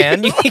fuck,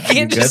 man? You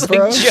can't just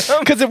like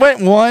jump. Because it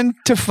went 1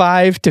 to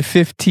 5 to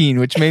 15,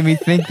 which made me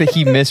think that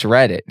he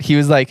misread it. He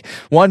was like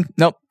 1,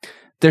 nope,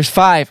 there's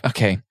 5.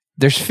 Okay,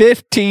 there's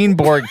 15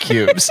 Borg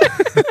cubes.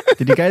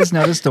 Did you guys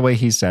notice the way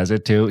he says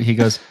it too? He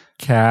goes,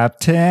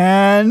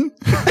 "Captain."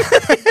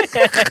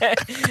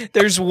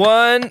 There's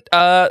 1,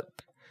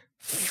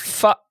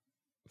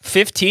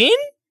 15?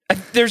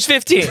 There's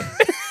 15.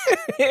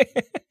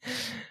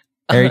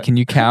 Harry, can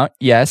you count?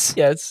 Yes.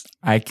 Yes.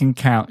 I can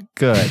count.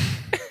 Good.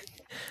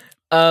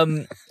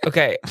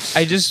 Okay.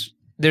 There's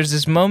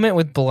this moment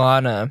with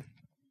B'Elanna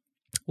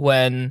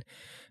when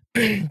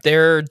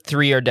their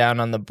 3 are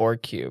down on the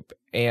Borg cube,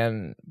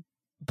 and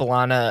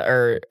B'Elanna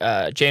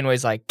or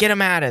Janeway's like, "Get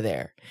him out of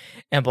there,"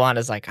 and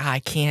B'Elanna's like, "I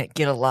can't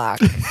get a lock.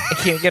 I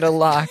can't get a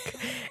lock,"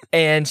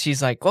 and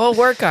she's like, "Well,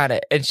 work on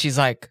it," and she's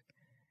like,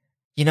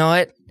 "You know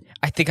what?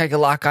 I think I can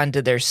lock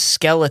onto their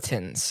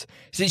skeletons."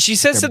 She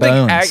says Their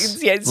something.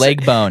 bones.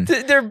 Leg bone.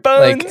 Their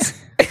bones.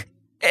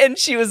 And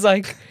she was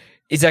like,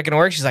 "Is that going to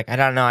work?" She's like, "I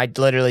don't know. I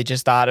literally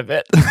just thought of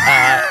it."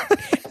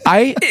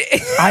 I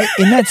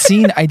in that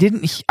scene, I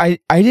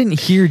didn't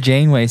hear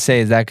Janeway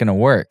say, "Is that going to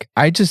work?"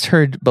 I just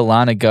heard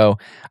B'Elanna go,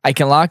 "I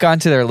can lock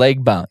onto their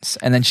leg bones,"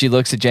 and then she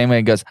looks at Janeway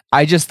and goes,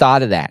 "I just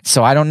thought of that,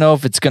 so I don't know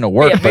if it's going to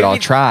work, but I'll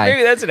try."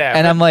 Maybe that's what happened.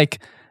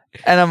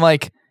 And I'm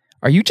like,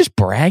 are you just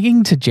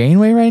bragging to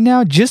Janeway right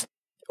now?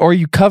 Or are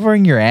you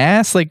covering your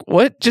ass? Like,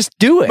 what? Just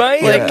do it. My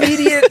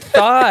immediate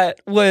thought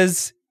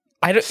was,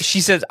 she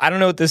says, "I don't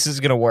know if this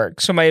is going to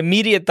work." So my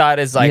immediate thought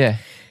is like,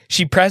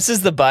 she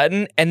presses the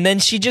button and then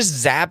she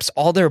just zaps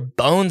all their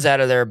bones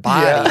out of their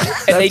body.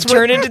 And they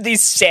turn into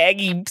these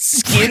saggy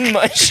skin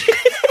mush.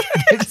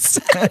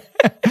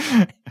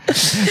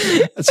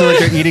 So like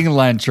they're eating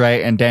lunch,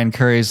 right? And Dan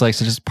Curry's like,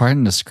 "So just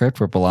pardon the script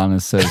where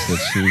B'Elanna says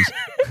that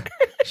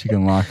she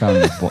can lock on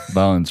the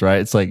bones, right?"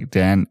 It's like,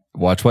 "Dan,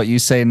 watch what you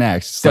say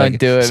next." It's Don't like,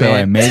 do it, so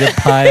man. I made a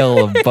pile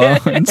of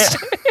bones.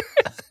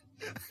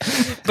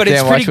 But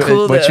it's Dan, pretty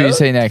cool. What should though. you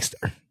say next?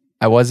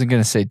 I wasn't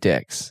going to say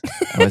dicks.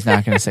 I was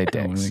not going to say I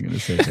dicks. wasn't gonna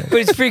say that. But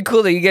it's pretty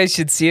cool that you guys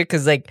should see it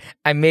because, like,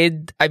 I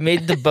made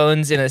the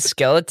bones in a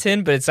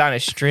skeleton, but it's on a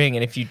string,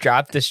 and if you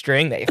drop the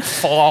string, they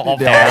fall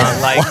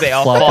down. Like they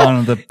all Flop fall.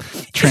 on the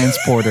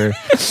transporter.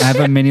 I have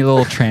a mini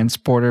little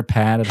transporter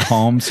pad at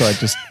home, so I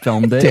just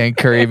filmed it. Dan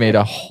Curry made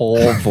a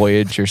whole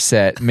Voyager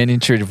set,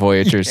 miniature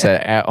Voyager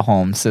set at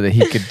home so that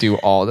he could do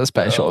all the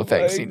special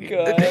effects he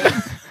needed.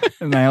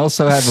 And I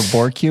also have a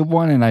Borg cube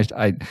one, and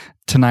I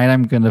tonight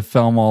I'm going to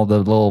film all the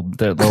little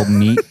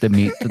meat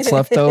that's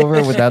left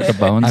over without the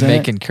bones. I'm in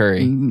making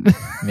curry.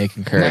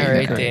 Making curry. All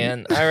right,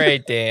 Dan. All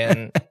right,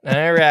 Dan.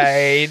 All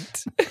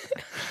right.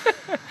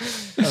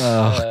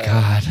 Oh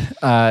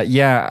God.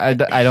 Yeah,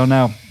 I don't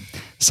know.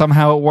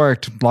 Somehow it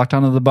worked. Locked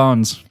onto the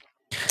bones.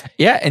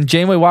 Yeah, and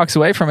Janeway walks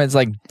away from it. It's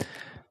like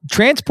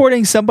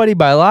transporting somebody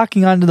by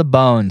locking onto the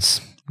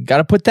bones. got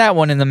to put that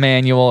one in the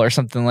manual or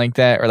something like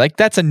that, or like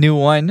that's a new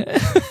one.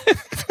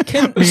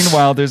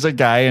 Meanwhile, there's a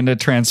guy in a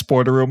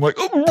transporter room like,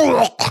 it's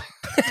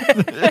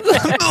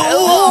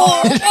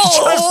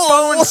just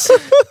bones.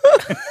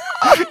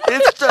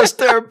 It's just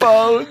their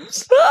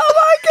bones.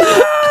 Oh my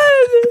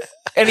god!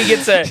 And he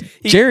gets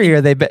Jerry,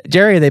 are they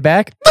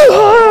back?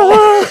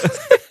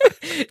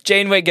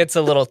 Janeway gets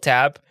a little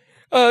tap.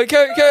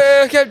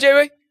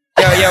 Janeway.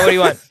 Yeah. What do you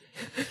want?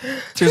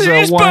 There's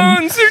They're just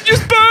bones. They're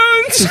just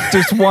bones.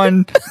 There's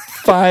 1,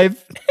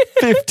 5,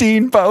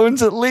 15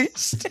 bones at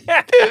least.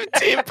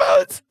 15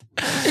 bones.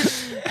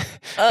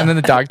 And then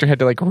the doctor had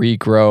to like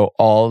regrow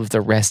all of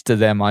the rest of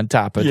them on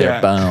top of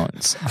their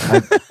bones.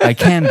 I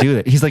can't do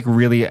that. He's like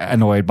really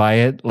annoyed by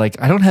it. Like,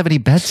 I don't have any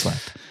beds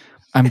left.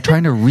 I'm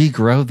trying to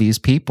regrow these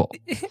people.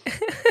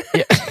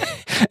 Yeah.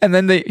 And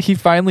then he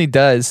finally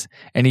does,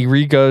 and he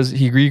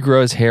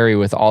regrows Harry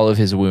with all of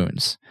his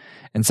wounds.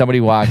 And somebody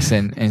walks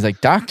in and he's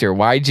like, "Doctor,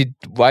 why'd you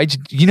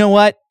you know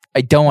what?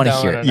 I don't want to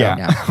hear it. Yeah. Right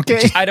now.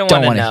 Okay. I don't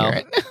want want to to hear know.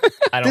 it."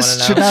 I don't want This to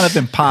know. should not have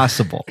been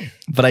possible,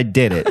 but I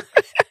did it.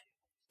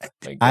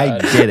 My I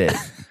God. did it.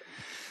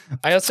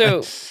 I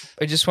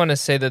just want to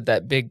say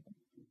that big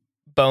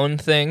bone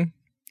thing.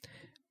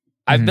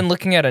 I've been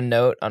looking at a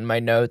note on my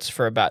notes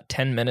for about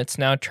 10 minutes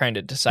now, trying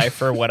to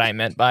decipher what I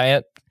meant by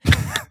it.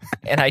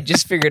 And I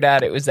just figured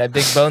out it was that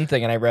big bone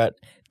thing. And I wrote,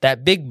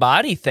 that big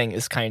body thing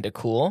is kind of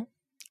cool.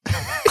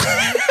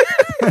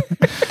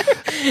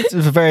 It's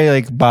a very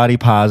like body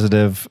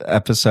positive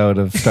episode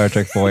of Star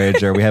Trek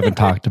Voyager. We haven't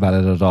talked about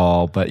it at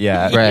all, but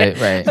yeah.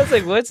 Right. I was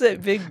like, what's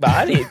that big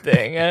body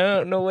thing? I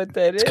don't know what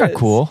that is. It's kind of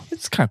cool.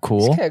 It's kind of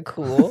cool. It's kind of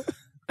cool.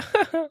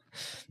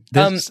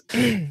 This- go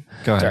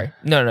ahead. Sorry.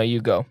 No, you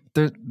go.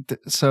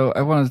 So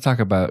I wanted to talk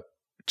about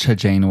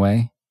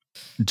Janeway.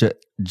 Janeway.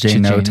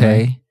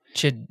 Janote.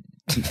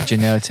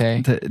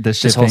 Janote. The This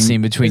shipping. whole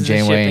scene between Is it a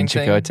Janeway and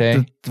shipping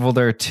thing? Chakotay. Well,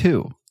 there are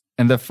two.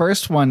 And the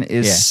first one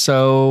is Yeah.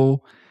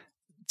 so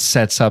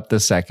sets up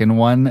the second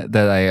one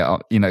that I,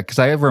 because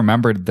I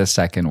remembered the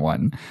second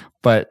one,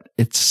 but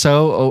it's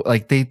so,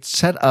 like, they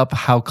set up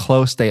how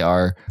close they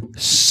are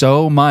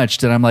so much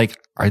that I'm like,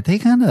 are they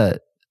gonna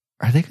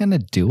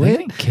do They it?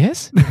 didn't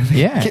kiss?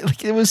 Yeah.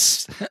 Like, it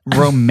was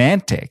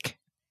romantic.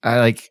 I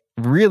like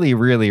really,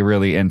 really,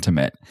 really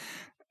intimate.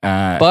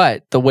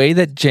 But the way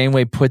that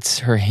Janeway puts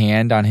her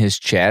hand on his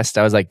chest,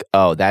 I was like,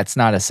 oh, that's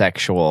not a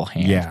sexual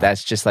hand. Yeah.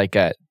 That's just like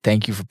a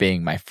thank you for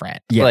being my friend.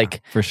 Yeah,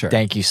 like, for sure.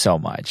 thank you so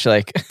much.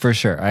 Like, For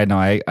sure. I know.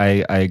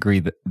 I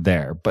agree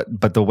there.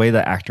 But the way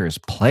the actors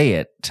play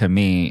it, to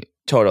me,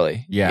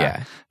 totally.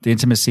 yeah. The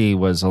intimacy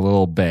was a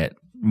little bit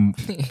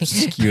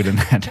skewed in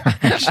that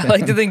direction. I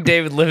like to think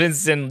David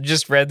Livingston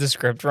just read the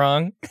script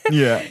wrong.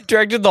 Yeah.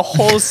 Directed the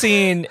whole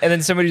scene, and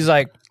then somebody's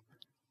like,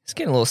 it's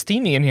getting a little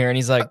steamy in here. And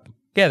he's like,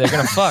 yeah, they're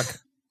going to fuck.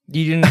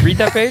 You didn't read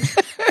that page?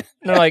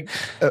 And they're like,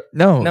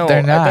 No, no,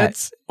 they're not.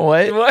 That's,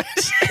 what?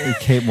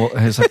 Kate,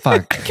 he's like,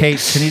 fuck. Kate,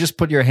 can you just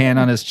put your hand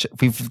on his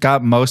we've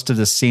got most of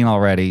the scene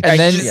already. And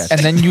then, Yes.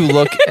 and then you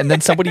look, and then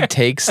someone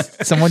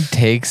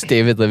takes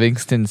David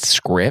Livingston's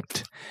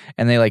script,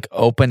 and they like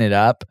open it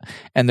up,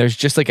 and there's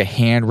just like a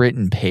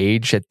handwritten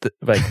page at the,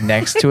 like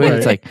next to it.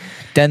 It's like,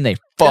 then they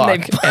fuck,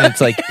 and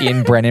it's like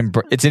in Brennan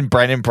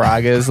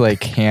Braga's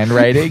like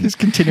handwriting. He's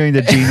continuing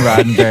the Gene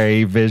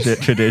Roddenberry vision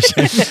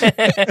tradition.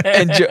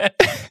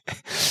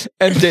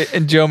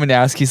 and Joe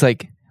Manowski's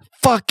like,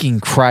 fucking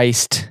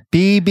Christ.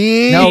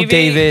 BB. No,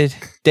 BB.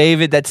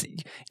 David,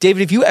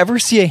 David, if you ever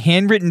see a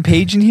handwritten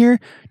page in here,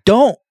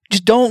 don't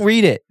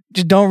read it.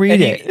 Just don't read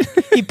And it.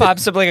 he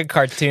pops up like a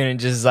cartoon and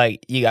just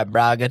like, you got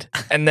bragged.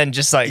 And then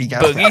just like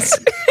boogies.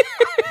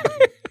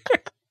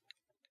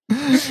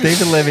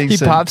 David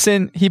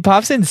Livingston. He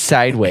pops in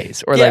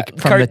sideways or Yeah, like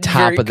from the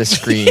top very- of the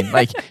screen.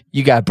 Like,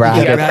 you got bragged.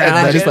 You got And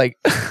then just like,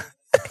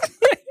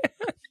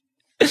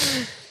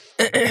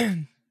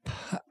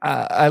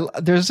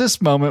 There's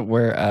this moment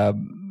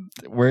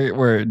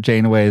where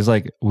Janeway is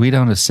like, we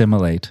don't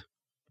assimilate,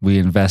 we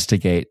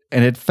investigate,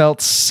 and it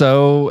felt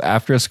so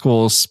after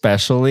school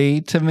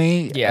specially to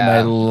me. Yeah. And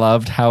I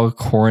loved how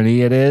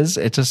corny it is.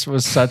 It just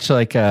was such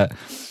like a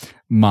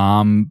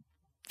mom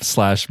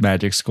 /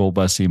 magic school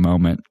bussy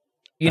moment.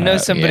 You know,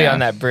 somebody yeah. on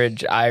that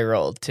bridge eye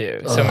rolled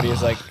too. Somebody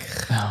was like,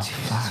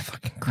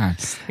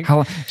 How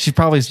long,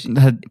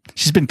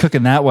 she's been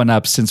cooking that one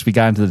up since we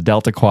got into the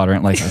Delta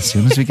Quadrant. Like, as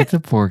soon as we get to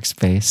Borg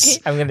space,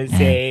 I'm going to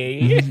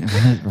say.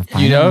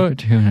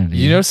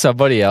 you know,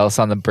 somebody else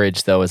on the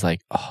bridge though is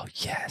like, oh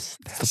yes,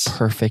 that's the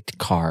perfect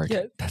card.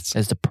 Yeah. That's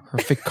the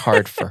perfect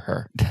card for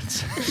her. I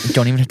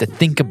don't even have to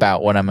think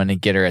about what I'm going to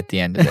get her at the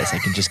end of this. I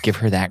can just give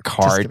her that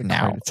card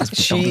now.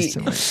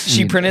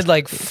 She printed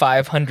like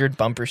 500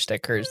 bumper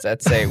stickers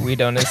that say, we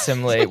don't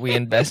assimilate, we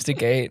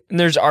investigate. And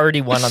there's already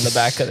one on the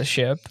back of the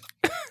ship.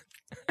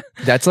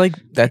 That's like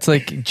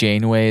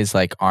Janeway's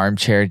like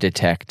armchair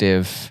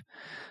detective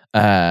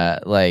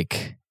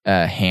handle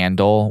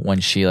when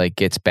she like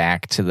gets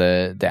back to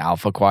the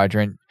Alpha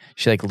Quadrant.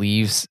 She like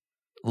leaves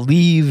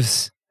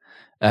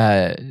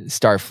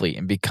Starfleet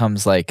and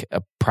becomes like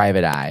a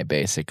private eye,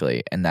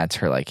 basically, and that's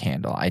her like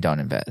handle. I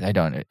don't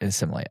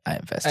assimilate. I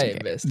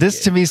investigate.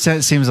 This to me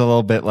seems a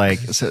little bit like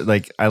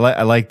I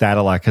like that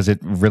a lot because it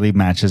really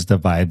matches the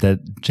vibe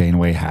that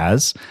Janeway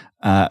has.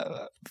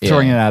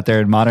 Throwing it out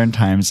there in modern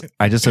times,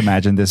 I just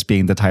imagine this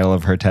being the title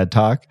of her TED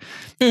Talk,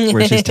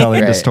 where she's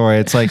telling the story.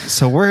 It's like,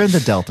 so we're in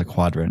the Delta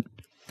Quadrant,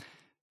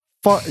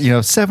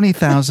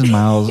 70,000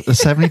 miles,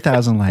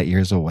 70,000 light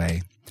years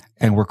away,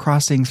 and we're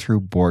crossing through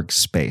Borg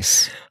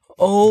space.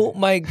 Oh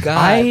my God.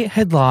 I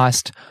had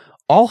lost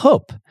all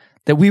hope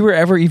that we were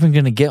ever even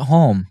going to get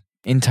home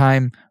in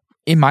time,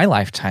 in my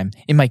lifetime,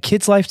 in my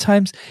kids'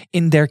 lifetimes,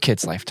 in their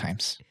kids'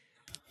 lifetimes.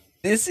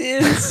 This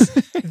is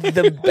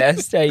the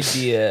best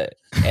idea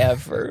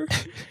ever.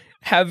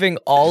 Having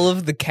all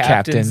of the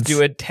captains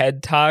do a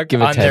TED Talk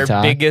on their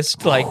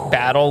biggest like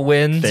battle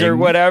wins or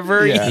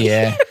whatever.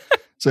 Yeah.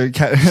 So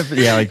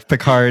like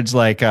Picard's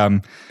like,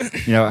 how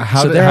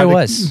I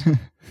was.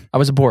 I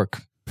was a Borg.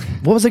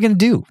 What was I going to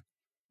do?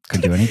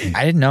 Couldn't do anything.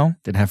 I didn't know.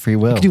 Didn't have free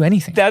will. Could do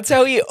anything. That's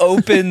how he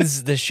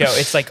opens the show.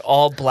 It's like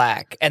all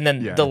black, and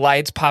then the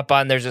lights pop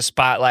on. There's a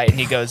spotlight, and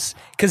he goes,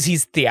 because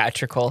he's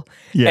theatrical.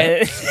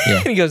 Yeah.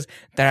 And he goes,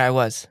 "There I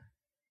was,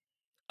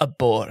 a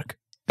Borg."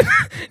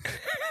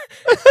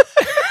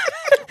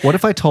 What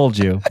if I told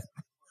you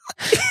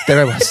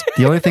there I was?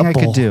 The only thing I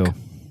could do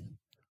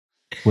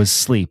was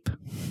sleep,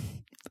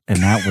 and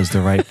that was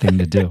the right thing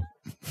to do.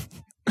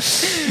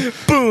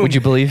 Boom. Would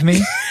you believe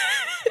me?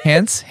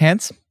 Hands?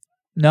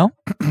 No?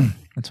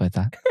 That's what I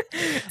thought.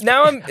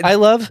 Now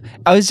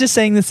I was just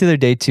saying this the other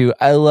day too.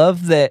 I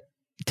love that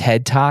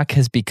TED Talk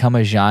has become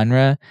a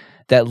genre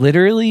that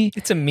literally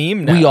it's a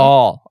meme now. We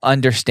all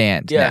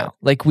understand now.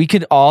 Like we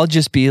could all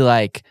just be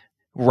like,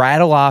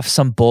 rattle off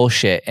some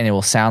bullshit and it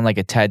will sound like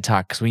a TED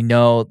Talk because we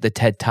know the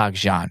TED Talk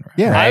genre.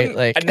 Yeah.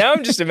 Right? Now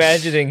I'm just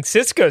imagining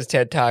Cisco's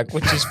TED Talk,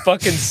 which is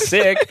fucking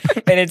sick.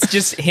 And it's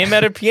just him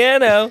at a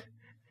piano,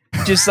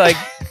 just like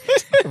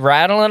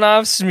rattling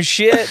off some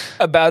shit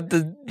about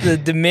the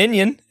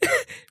Dominion,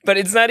 but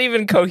it's not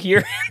even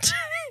coherent.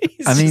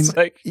 He's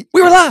like,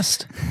 we were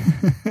lost.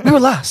 We were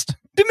lost.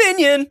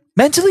 Dominion.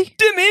 Mentally.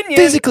 Dominion.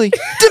 Physically.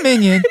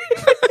 Dominion.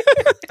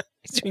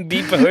 He's doing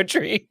beat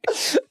poetry.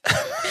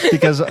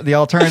 Because the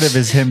alternative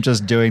is him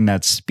just doing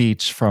that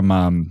speech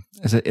from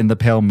is it In the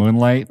Pale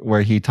Moonlight,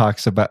 where he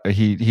talks about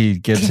he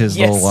gives his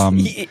little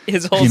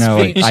his whole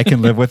speech. I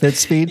can live with it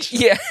speech.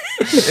 Yeah.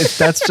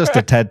 That's just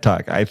a TED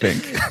Talk, I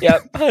think.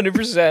 Yep,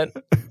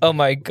 100%. Oh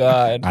my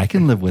God. I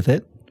can live with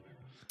it.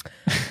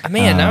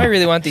 Man, now I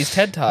really want these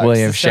TED Talks.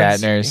 William This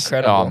sounds Shatner's.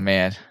 incredible. Oh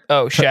man.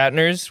 Oh,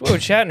 Shatner's? What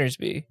would Shatner's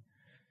be?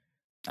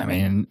 I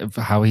mean,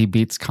 how he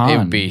beats Khan. It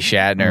would be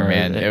Shatner,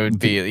 man. It would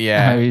be,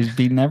 yeah. How he's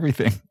beating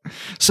everything.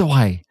 So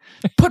I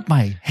put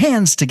my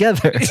hands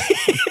together.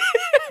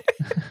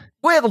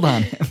 Wailed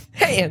on him.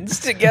 Hands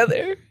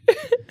together.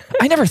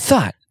 I never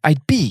thought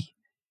I'd be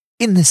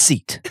in the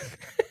seat. Do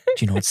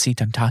you know what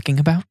seat I'm talking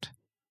about?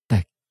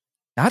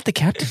 Not the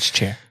captain's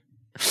chair.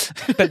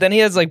 But then he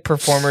has like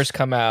performers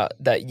come out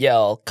that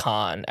yell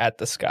Khan at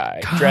the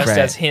sky, dressed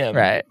as him.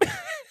 Right.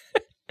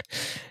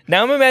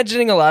 Now I'm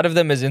imagining a lot of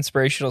them as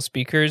inspirational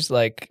speakers,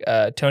 like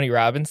Tony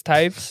Robbins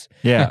types.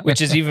 Yeah.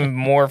 Which is even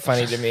more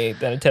funny to me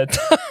than a TED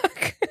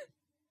Talk.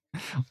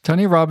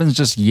 Tony Robbins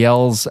just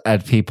yells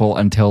at people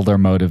until they're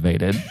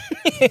motivated.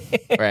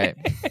 Right.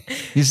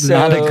 He's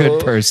not a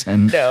good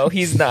person. No,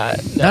 he's not.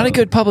 No. Not a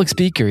good public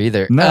speaker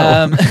either.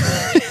 No.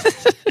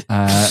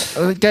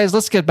 Guys,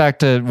 let's get back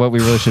to what we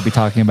really should be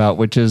talking about,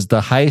 which is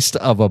the heist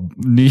of a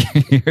New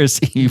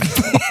Year's Eve.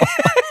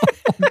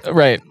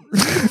 Right.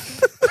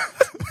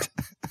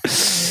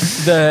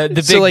 The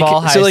big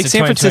ball heist. So like of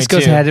San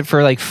Francisco's 2022. had it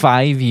for like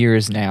 5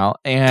 years now,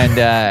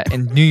 and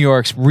New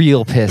York's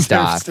real pissed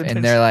off,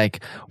 and they're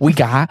like, we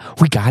got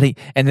it.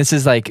 And this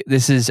is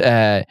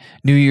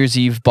New Year's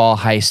Eve ball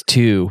heist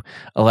 2,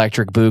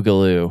 Electric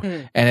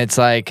Boogaloo, and it's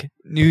like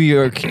New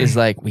York is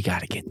like, we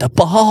got to get the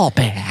ball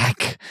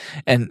back,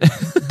 and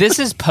This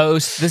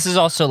is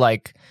also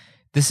like,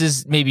 this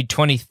is maybe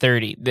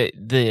 2030.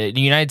 The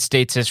United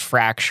States is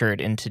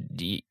fractured into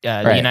the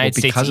United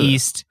States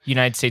East,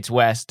 United States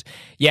West.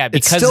 Yeah,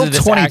 because it's still of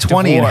this 2020 act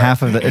and of war.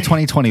 half of the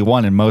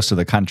 2021 in most of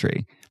the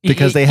country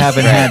because they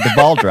haven't had the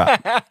ball drop.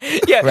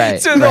 Yeah,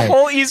 Right, so the right.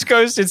 whole East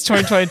Coast, it's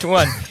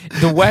 2021.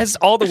 The West,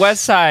 all the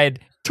West side,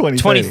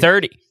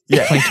 2030.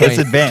 Yeah, it's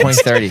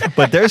advanced. 2030.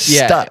 But they're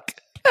Yeah. stuck.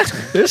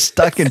 They're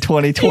stuck in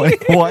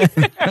 2021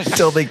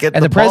 until they get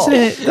And the ball.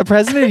 the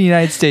president of the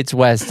United States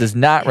West does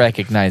not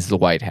recognize the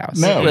White House.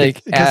 No,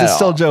 like because at it's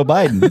still all. Joe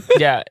Biden.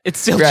 Yeah, it's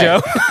still Right.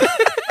 Joe.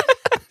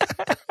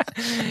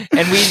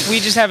 And we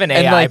just have an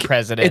And AI like,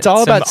 president. it's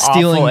all some about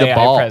stealing awful the AI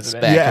balls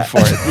president. back Yeah. and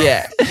forth.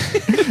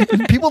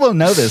 Yeah. People don't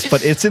know this,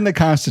 but it's in the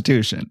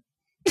Constitution.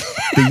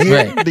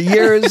 The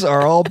years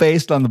are all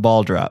based on the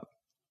ball drop.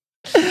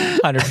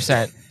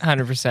 100%.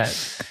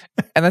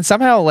 And then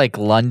somehow like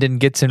London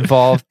gets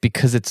involved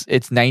because it's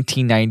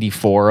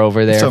 1994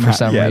 over there Somehow, for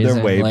some yeah, reason.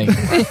 they're way- Like,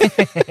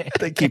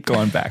 They keep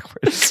going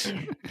backwards.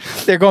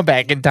 they're going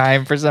back in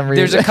time for some reason.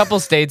 There's a couple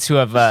states who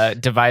have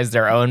devised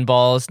their own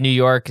balls. New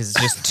York is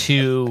just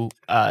too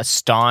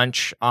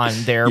staunch on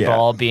their Yeah.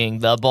 ball being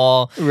the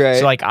ball. Right.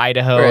 So like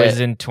Idaho Right. is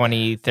in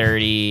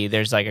 2030.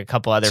 There's like a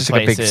couple other Just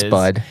like a big places.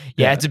 spud.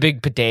 Yeah, it's a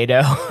big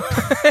potato.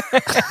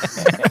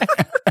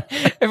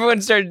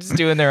 Everyone started just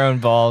doing their own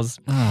balls.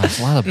 Oh, there's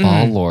a lot of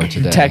ball lore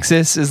today.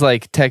 Texas is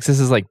like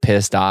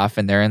pissed off,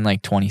 and they're in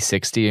like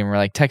 2060, and we're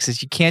like,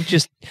 Texas, you can't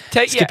just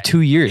skip 2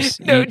 years.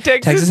 No,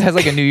 Texas- has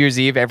like a New Year's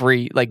Eve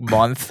every like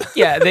month.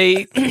 Yeah,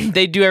 they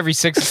do every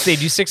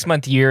 6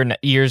 month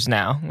years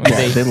now.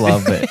 Yeah, they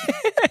love it.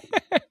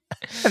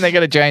 And they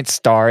got a giant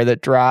star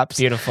that drops.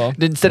 Beautiful.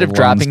 Instead of One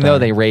dropping star. though,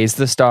 they raise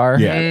the star.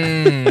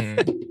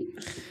 Yeah.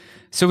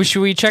 So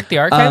should we check the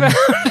archive out?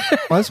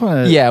 Well, I just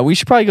want to. Yeah, we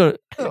should probably go.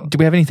 Do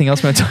we have anything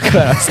else we want to talk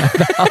about outside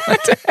the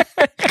holiday?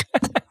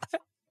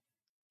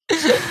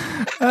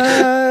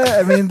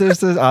 I mean, there's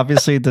the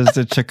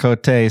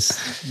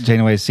Chakotay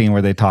Janeway scene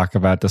where they talk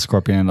about the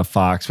scorpion and the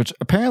fox, which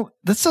apparently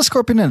that's the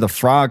scorpion and the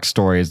frog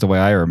story is the way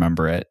I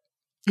remember it.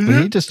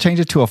 But he just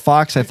changed it to a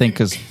fox, I think,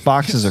 because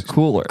foxes are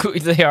cooler.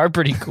 They are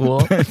pretty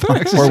cool.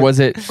 Or was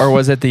it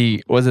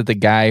the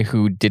guy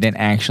who didn't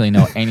actually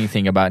know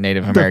anything about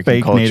Native American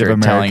fake culture Native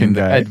American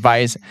guy.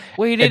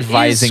 Wait, it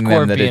advising is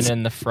them that Scorpion it's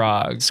and the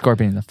Frog.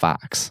 Scorpion and the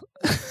fox?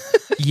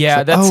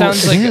 Yeah, that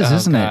sounds like it is,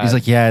 isn't it? He's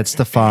like, yeah, it's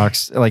the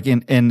fox. Like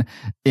in and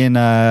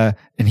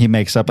he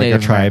makes up like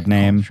Native a tribe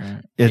American name.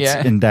 culture. It's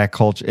Yeah. in that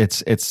culture.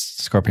 It's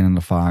Scorpion and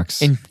the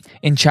Fox. In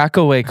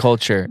Chakotay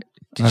culture.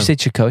 Did you say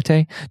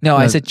Chakotay? No,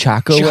 I said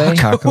Chakotay.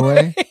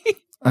 Chakotay.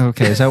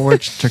 Okay, is that where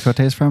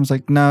Chakotay is from? It's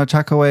like, no,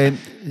 Chakotay,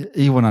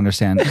 you wouldn't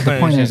understand. The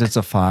point is, it's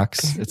a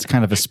fox. It's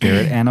kind of a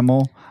spirit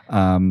animal.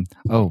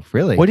 Oh,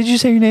 really? What did you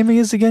say your name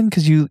is again?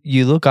 Because you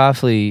look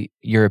awfully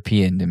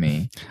European to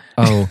me.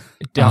 Oh,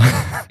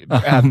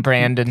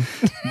 Brandon.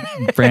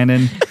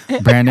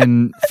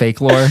 Brandon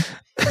Fake Lore.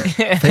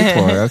 Fake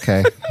Lore.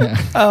 Okay. Yeah.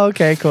 Oh,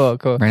 okay, cool.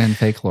 Brandon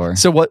Fake Lore.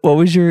 So what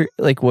was your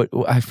like? What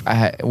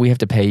we have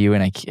to pay you,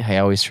 and I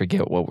always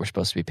forget what we're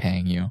supposed to be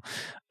paying you.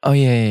 Oh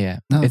yeah.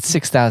 No. It's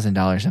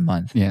 $6,000 a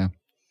month. Yeah.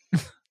 I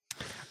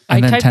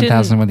And then typed in-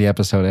 10,000 when the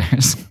episode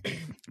airs.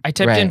 I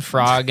typed in Right.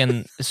 frog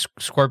and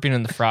Scorpion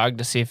and the Frog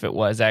to see if it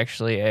was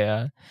actually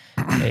a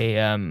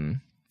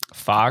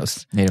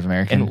fox. Native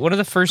American. And one of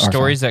the first Or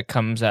stories that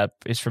comes up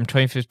is from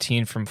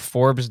 2015 from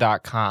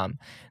Forbes.com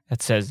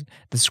that says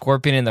The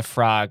Scorpion and the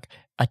Frog,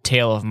 a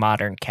tale of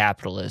modern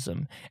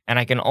capitalism. And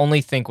I can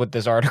only think what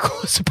this article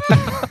is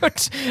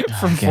about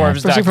from Forbes.com.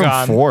 Especially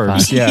from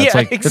Forbes. Yeah, it's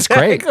like, it's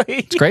great. exactly.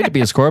 It's great to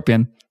be a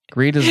scorpion.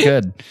 Greed is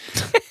good.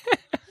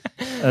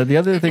 The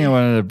other thing I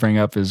wanted to bring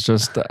up is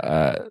just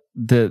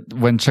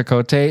when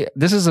Chakotay.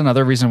 This is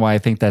another reason why I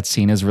think that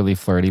scene is really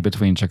flirty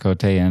between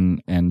Chakotay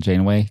and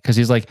Janeway, because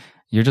he's like,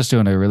 "You're just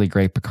doing a really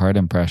great Picard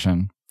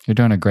impression. You're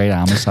doing a great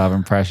Almasov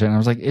impression." And I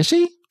was like, "Is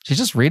she? She's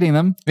just reading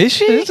them. Is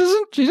she? She's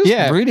just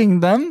Yeah.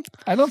 reading them.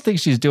 I don't think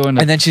she's doing."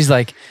 And then she's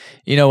like,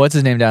 what's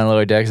his name down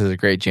Lower Decks is a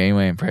great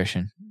Janeway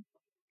impression.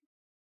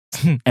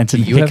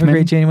 Anthony Do you have a Hickman?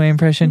 great Janeway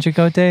impression,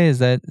 Chakotay? Is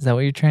that what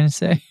you're trying to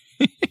say?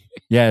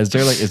 Yeah,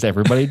 is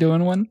everybody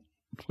doing one?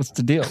 What's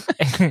the deal?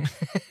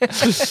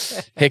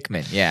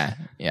 Hickman, yeah.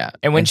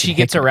 And when she Anthony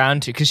gets Hickman.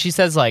 around to, because she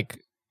says like,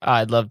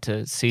 I'd love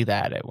to see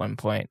that at one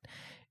point.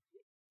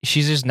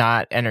 She's just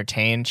not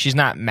entertained. She's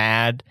not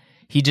mad.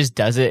 He just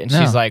does it, and No.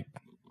 she's like,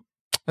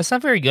 "That's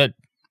not very good."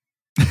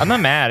 I'm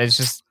not mad. It's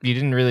just you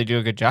didn't really do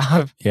a good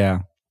job. Yeah.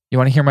 You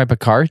want to hear my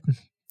Picard?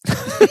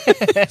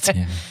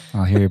 Yeah.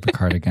 I'll hear your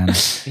Picard again.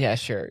 It's Yeah,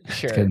 sure.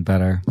 getting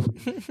better.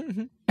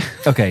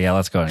 Okay, yeah,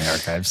 let's go to the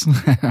archives. All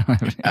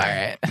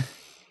right.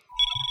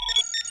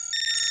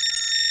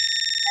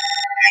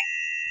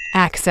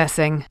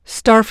 Accessing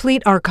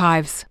Starfleet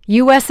Archives,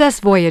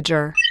 USS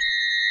Voyager.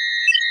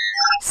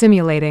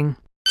 Simulating.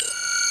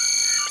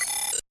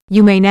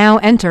 You may now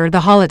enter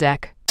the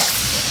holodeck.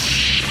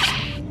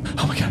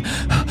 Oh my god.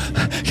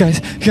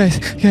 Guys.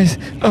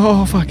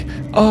 Oh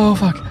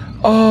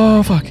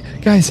fuck.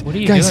 Guys. What are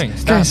you guys, doing?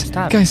 Stop, Guys.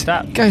 stop, Guys.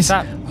 stop, Guys.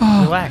 stop.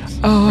 Oh, Relax.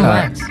 Oh.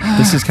 Relax.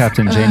 This is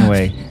Captain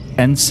Janeway.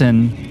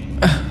 Ensign,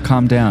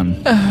 calm down.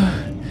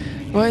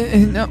 What?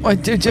 No, I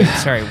did.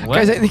 Sorry, what?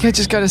 Guys, I think I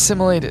just got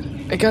assimilated.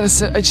 I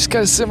just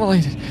got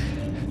assimilated.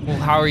 Well,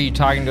 how are you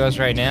talking to us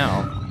right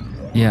now?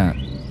 Yeah.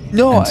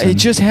 No, Ensign. it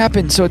just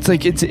happened. So it's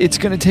like it's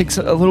gonna take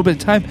a little bit of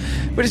time,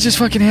 but it just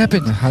fucking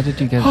happened. How did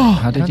you get? Oh,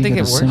 how I did don't you think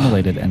get it worked.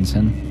 assimilated,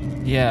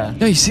 Ensign? Yeah.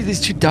 No, you see these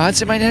two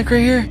dots in my neck right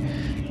here?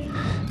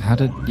 How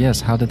did that Yeah,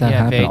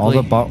 happen? All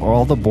vaguely.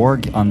 all the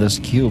Borg on this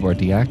cube are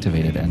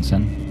deactivated,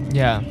 Ensign.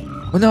 Yeah.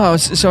 Well, no, I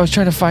was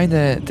trying to find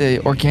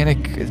the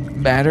organic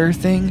matter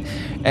thing,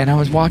 and I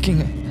was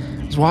walking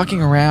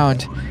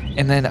around,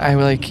 and then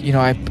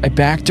I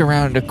backed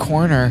around a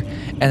corner,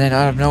 and then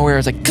out of nowhere I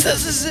was like,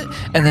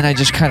 and then I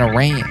just kind of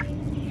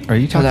ran. Are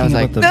you So talking I was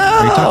about like, the?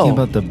 Are you talking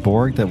 "No!" about the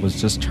Borg that was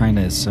just trying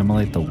to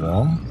assimilate the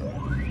wall?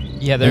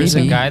 Yeah, there was a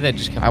Maybe. guy that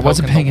just kept I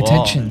wasn't poking paying the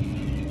wall.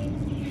 attention.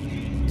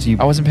 So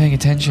I wasn't paying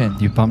attention.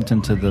 you bumped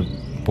into the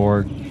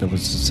Borg that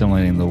was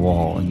assimilating the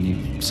wall, and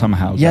you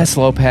somehow Yes,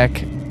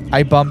 Lopek.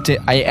 I bumped it.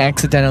 I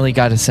accidentally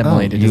got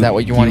assimilated. Is that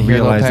what you want to hear,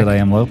 realize Lopek? that I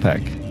am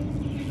Lopek.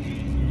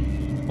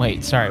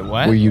 Wait, sorry,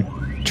 what? Were you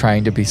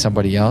trying to be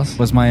somebody else?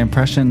 Was my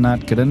impression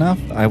not good enough?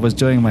 I was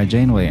doing my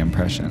Janeway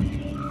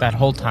impression that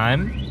whole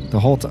time? the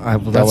whole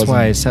time. That's wasn't-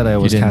 why I said I you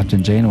was didn't-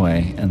 Captain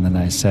Janeway, and then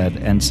I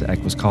said I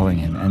was calling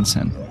him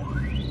Ensign.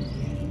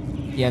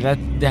 Yeah, that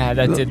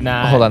did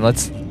not. Hold on.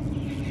 Let's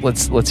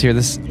hear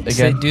this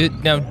Say, again. do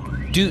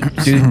Do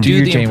the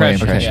your Janeway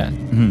impression.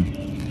 impression.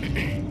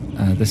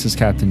 This is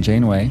Captain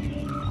Janeway.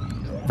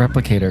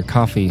 Replicator,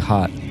 coffee,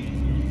 hot.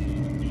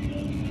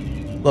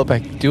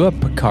 Lopek, do a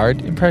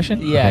Picard impression.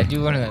 Yeah, Okay.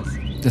 do one of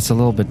those. It's a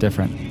little bit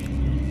different.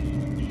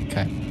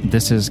 Okay.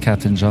 This is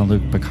Captain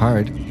Jean-Luc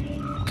Picard.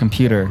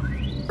 Computer,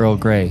 Earl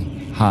Grey,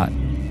 hot.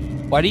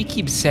 Why do you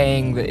keep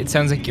saying that? It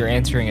sounds like you're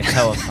answering a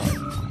telephone.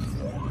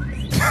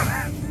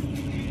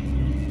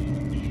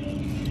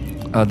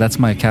 That's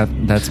my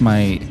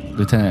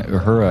Lieutenant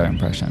Uhura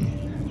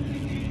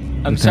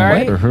impression. I'm Lieutenant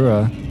sorry.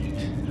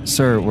 Uhura,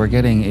 sir, we're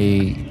getting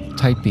a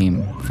tight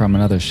beam from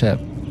another ship.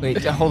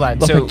 Wait, hold on.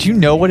 Lopek, So do you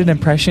know what an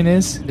impression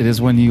is? It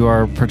is when you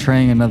are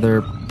portraying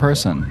another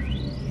person.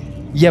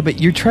 Yeah, but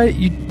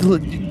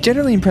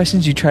generally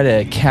impressions you try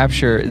to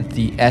capture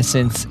the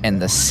essence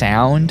and the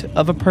sound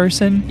of a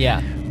person.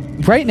 yeah,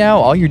 Right now,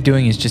 all you're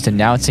doing is just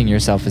announcing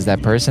yourself as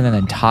that person and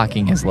then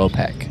talking as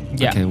Lopek.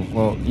 yeah. Okay,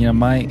 well,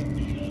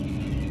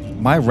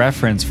 my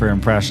reference for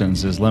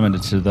impressions is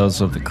limited to those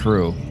of the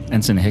crew.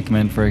 Ensign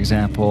Hickman, for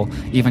example.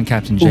 Even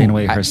Captain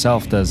Janeway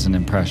herself does an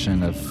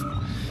impression of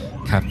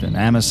Captain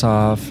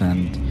Amosov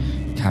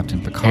and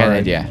Captain Picard.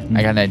 I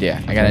got an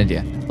idea.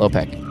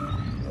 Lopek,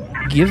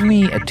 give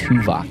me a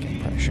Tuvok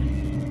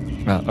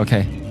impression.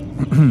 Okay.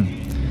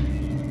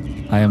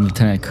 I am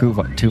Lieutenant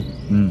Kuvok.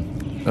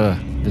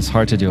 It's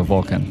hard to do a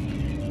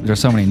Vulcan. There's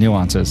so many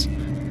nuances.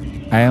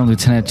 I am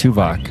Lieutenant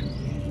Tuvok.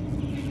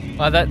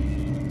 Well, That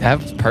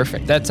was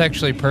perfect. that's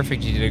actually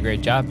perfect. You did a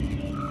great job.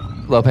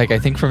 Lopek, I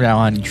think from now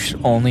on you should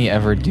only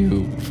ever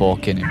do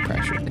Vulcan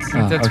impressions.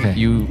 That's okay.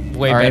 You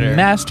Way are better. a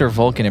master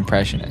Vulcan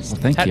impressionist.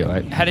 Well, thank How, you.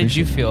 how did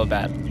you appreciate feel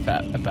about it?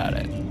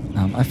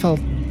 it. I felt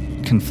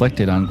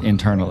conflicted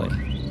internally.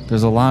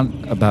 There's a lot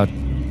about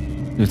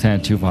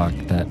Lieutenant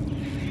Tuvok that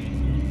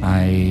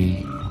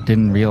I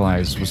didn't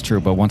realize was true,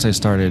 but once I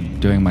started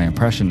doing my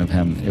impression of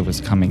him, it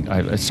was coming.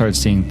 I started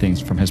seeing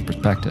things from his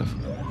perspective.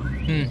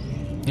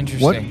 Interesting.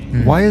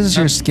 What? Why is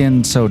your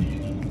skin so?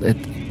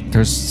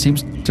 There's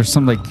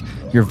some like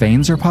your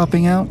veins are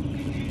popping out.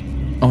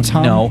 Oh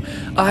Tom? no!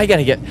 I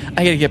gotta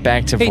get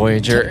back to Hey,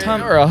 Voyager,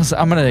 Tom- or else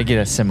I'm gonna get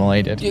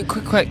assimilated. Yeah,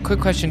 quick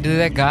question. Did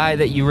that guy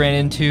that you ran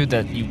into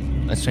that you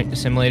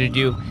assimilated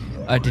you?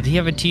 Did he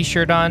have a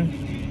T-shirt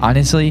on?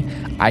 Honestly,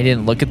 I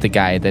didn't look at the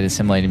guy that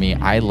assimilated me.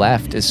 I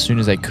left as soon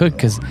as I could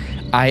because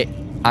I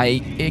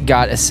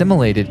got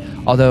assimilated.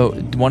 Although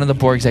one of the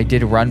Borgs I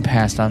did run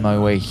past on my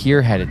way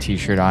here had a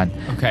T-shirt on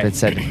Okay. that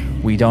said,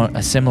 "We don't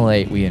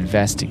assimilate, we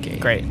investigate."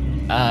 Great.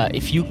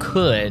 If you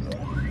could,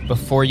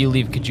 before you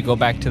leave, could you go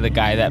back to the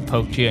guy that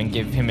poked you and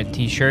give him a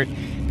T-shirt?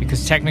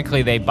 Because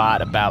technically they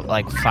bought about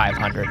like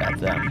 500 of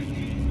them.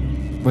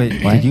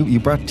 Wait, What? did you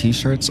brought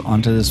T-shirts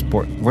onto this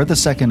board? We're the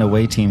second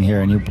away team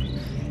here, and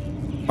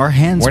our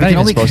hands. We're We not can even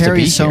only supposed to carry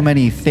be so here.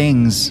 many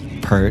things,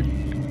 Pert.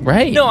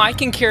 Right. No, I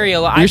can carry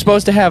a lot. You're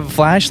supposed to have a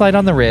flashlight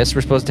on the wrist.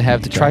 We're supposed to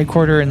have the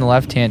tricorder in the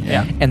left hand,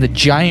 Yeah. and the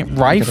giant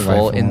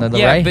rifle in the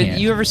yeah, right but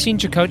hand. you ever seen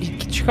Chakotay?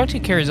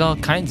 Chakotay carries all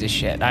kinds of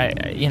shit. I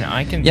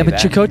can. Yeah, do but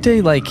that.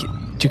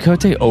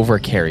 Chakotay over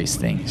carries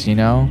things. You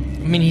know.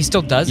 I mean, he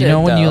still does it. You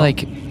know when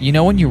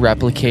though. when you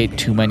replicate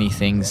too many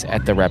things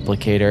at the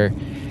replicator,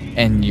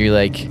 and you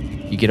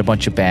get a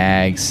bunch of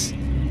bags,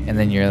 and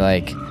then you're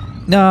like,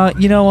 no,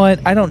 you know what?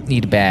 I don't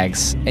need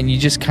bags, and you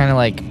just kind of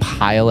like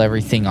pile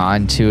everything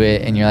onto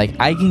it, and you're like,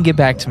 I can get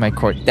back to my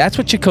court. That's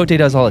what Chakotay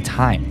does all the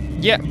time.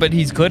 Yeah, but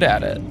he's good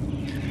at it,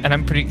 and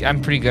I'm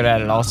pretty good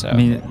at it also. I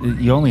mean,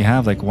 you only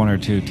have like 1 or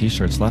 2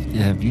 T-shirts left.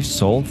 Have you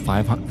sold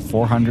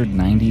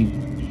 490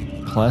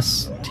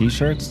 plus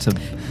T-shirts to?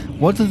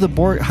 What do the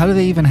board? How do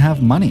they even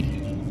have money?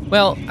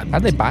 well,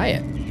 How'd they buy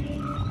it?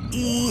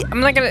 I'm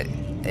not gonna.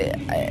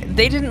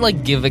 They didn't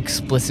like give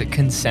explicit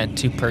consent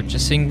to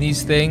purchasing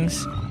these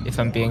things, if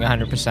I'm being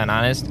 100%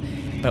 honest.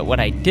 But what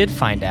I did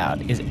find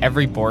out is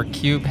every Borg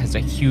cube has a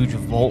huge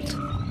vault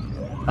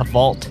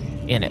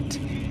in it,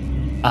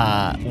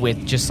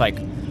 with just like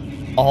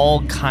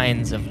all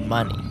kinds of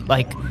money.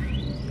 Like,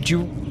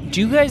 do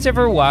you guys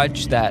ever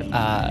watch that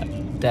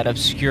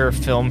obscure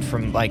film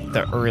from like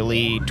the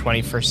early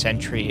 21st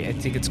century? I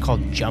think it's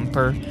called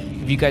Jumper.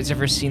 Have you guys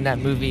ever seen that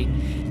movie?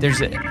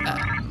 There's a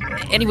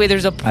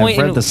there's a point.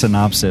 I've read the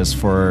synopsis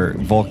for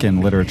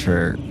Vulcan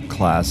literature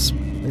class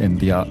in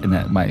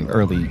my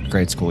early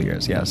grade school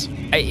years. Yes.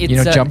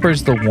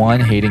 Jumper's the one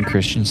Hayden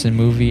Christensen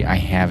movie I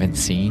haven't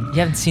seen. You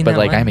haven't seen but that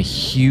like one? I'm a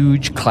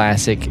huge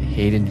classic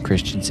Hayden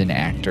Christensen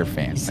actor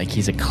fan. Like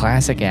he's a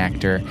classic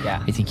actor.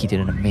 Yeah. I think he did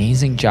an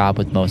amazing job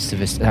with most of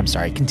his. I'm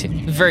sorry,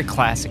 continue. Very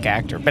classic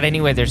actor. But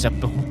anyway, there's a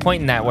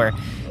point in that where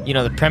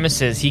the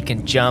premise is he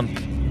can jump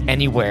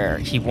anywhere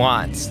he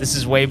wants. This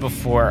is way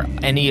before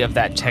any of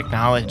that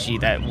technology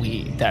that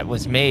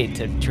was made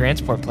to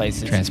transport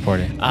places. Transport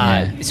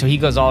it. So he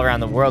goes all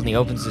around the world and he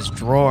opens this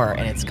drawer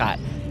and it's got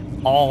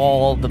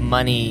all the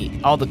money,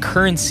 all the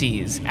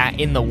currencies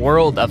in the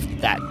world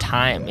of that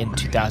time in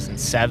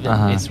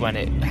 2007 is when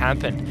it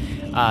happened.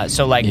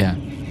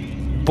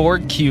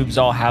 Borg cubes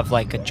all have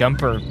like a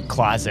jumper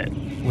closet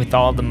with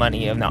all the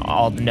money of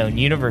all the known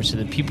universe of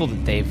the people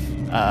that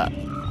they've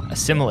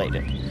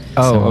assimilated.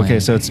 Oh, okay.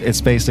 So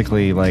it's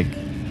basically like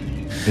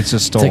it's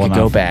just stolen. It's like a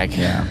go off. bag.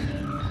 Yeah.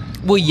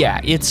 Well, yeah,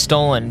 it's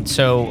stolen.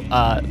 So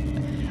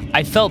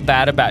I felt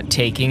bad about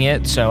taking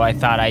it, so I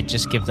thought I'd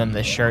just give them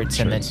the shirts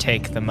and then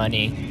take the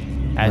money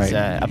as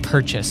a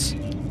purchase.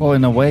 Well,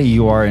 in a way,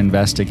 you are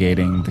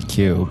investigating the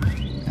cube,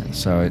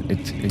 so it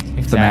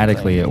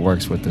thematically it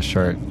works with the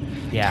shirt.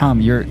 Yeah.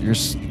 Tom, your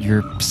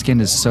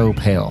skin is so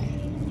pale.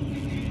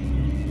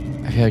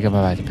 I feel like I'm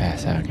about to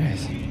pass out,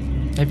 guys.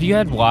 Have you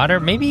had water?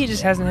 Maybe he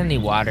just hasn't had any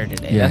water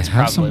today. Yeah, That's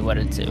probably what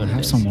it is.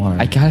 Have some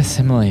water. I got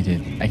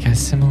assimilated. You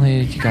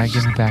gotta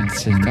give me back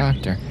to the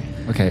doctor.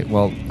 Okay,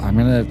 well, I'm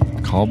gonna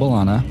call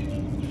Balana.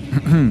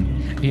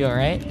 You all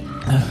right?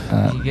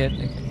 You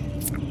good?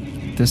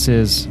 This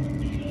is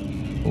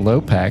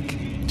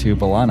Lopek to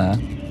Balana.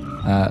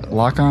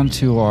 Lock on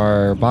to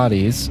our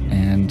bodies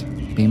and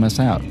beam us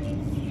out.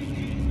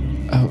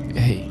 Oh,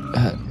 hey,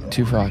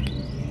 Tuvok.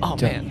 Oh,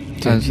 man.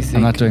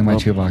 I'm not doing my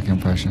Tuvok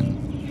impression.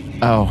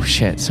 Oh,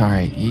 shit,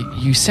 sorry.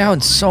 You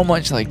sound so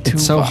much like Tuvok.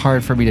 It's so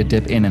hard for me to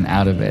dip in and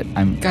out of it.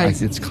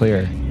 Guys, it's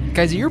clear.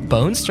 Guys, are your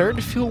bones starting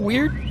to feel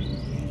weird?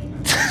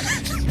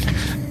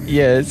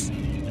 Yes.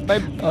 My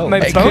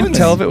I couldn't bones.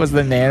 tell if it was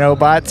the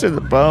nanobots or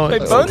the bones.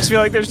 My bones feel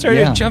like they're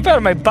starting to jump out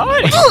of my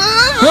body.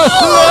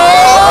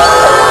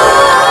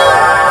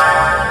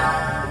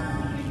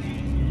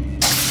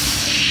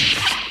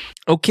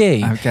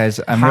 Okay. Guys,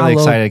 I'm really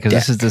excited because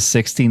this is the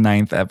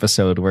 69th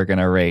episode we're going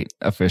to rate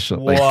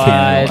officially.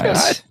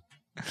 What?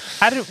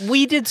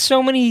 We did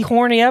so many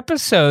horny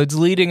episodes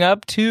leading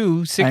up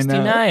to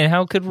 69.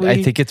 How could we?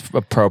 I think it's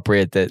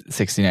appropriate that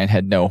 69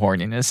 had no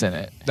horniness in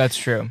it. That's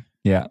true.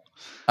 Yeah.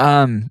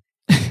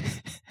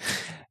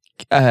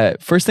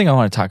 First thing I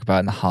want to talk about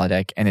in the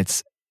holodeck, and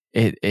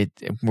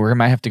we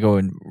might have to go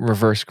in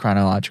reverse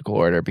chronological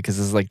order because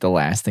this is like the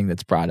last thing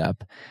that's brought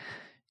up.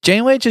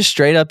 Janeway just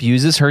straight up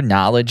uses her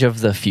knowledge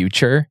of the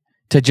future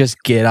to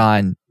just get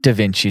on Da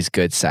Vinci's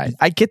good side.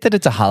 I get that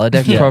it's a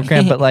holodeck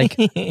program, but like,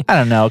 I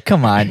don't know.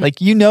 Come on.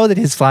 Like, you know that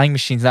his flying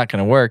machine's not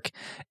going to work,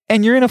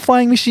 and you're in a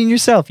flying machine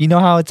yourself. You know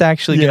how it's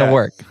actually going to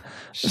work.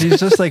 She's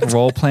just like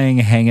role playing,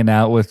 hanging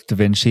out with Da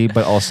Vinci,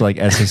 but also like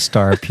as his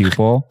star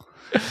pupil.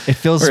 It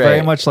feels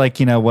very much like,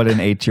 what an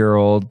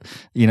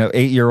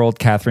 8-year-old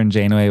Catherine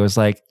Janeway was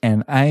like.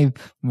 And I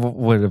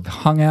would have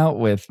hung out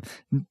with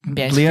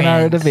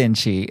Leonardo da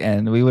Vinci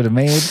and we would have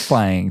made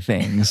flying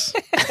things.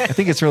 I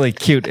think it's really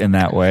cute in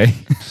that way.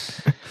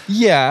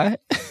 Yeah.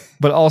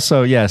 But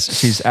also, yes,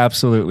 she's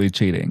absolutely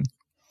cheating.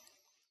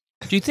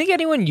 Do you think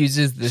anyone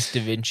uses this Da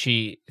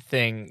Vinci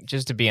thing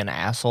just to be an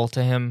asshole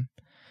to him?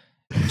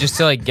 Just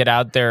to like get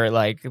out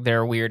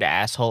their weird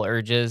asshole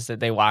urges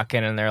that they walk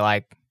in and they're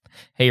like,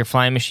 hey, your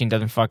flying machine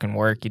doesn't fucking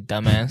work, you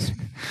dumbass.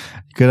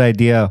 Good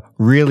idea.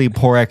 Really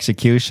poor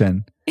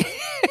execution.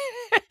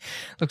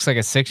 Looks like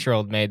a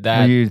 6-year-old made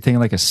that. Are you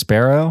thinking like a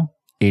sparrow?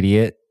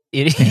 Idiot.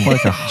 More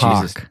like a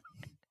hawk. Jesus.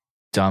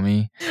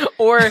 Dummy.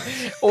 Or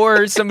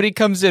somebody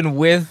comes in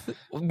with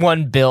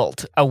one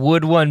built, a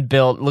wood one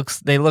built.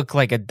 They look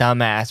like a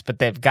dumbass, but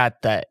they've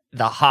got the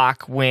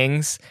hawk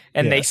wings,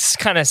 and they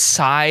kind of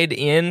side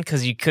in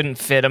because you couldn't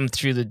fit them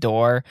through the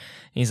door. And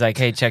he's like,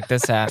 "Hey, check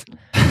this out.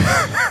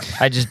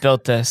 I just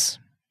built this.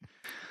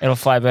 It'll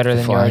fly better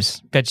than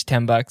yours. Bet you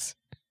 $10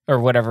 or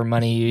whatever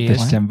money you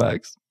use.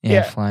 $10.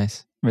 Yeah, it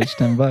flies. Rich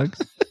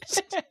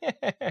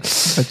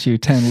 $10. Bet you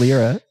 10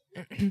 lira.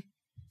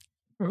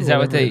 Is that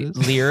what they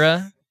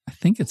lira? I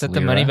think it's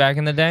the money back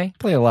in the day.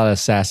 Play a lot of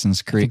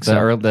Assassin's Creed,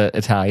 or the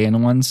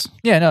Italian ones.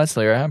 Yeah, no, it's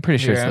lira. I'm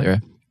pretty sure it's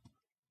lira.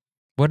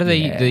 What do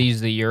they? They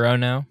use the euro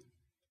now.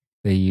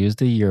 They use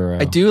the euro.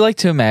 I do like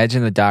to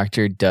imagine the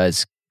doctor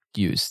does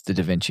use the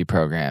Da Vinci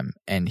program,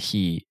 and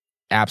he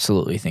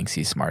absolutely thinks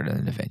he's smarter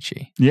than Da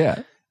Vinci.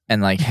 Yeah.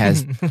 And like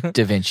has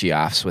Da Vinci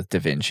offs with Da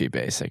Vinci,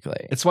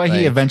 basically. It's why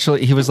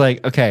he was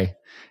like, okay,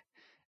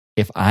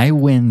 if I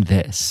win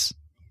this,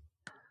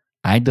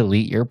 I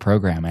delete your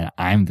program and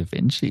I'm Da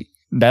Vinci.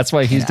 That's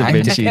why he's Da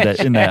Vinci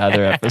in that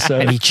other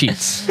episode. And he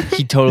cheats.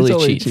 He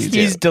totally cheats.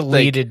 He's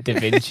deleted Da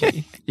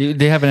Vinci.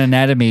 They have an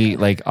anatomy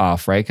like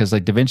off, right? Because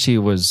like Da Vinci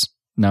was,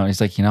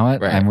 he's like, you know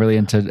what? Right. I'm really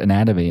into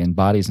anatomy and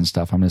bodies and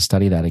stuff. I'm going to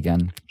study that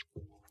again.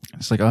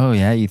 It's like, oh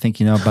yeah, you think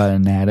you know about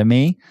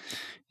anatomy?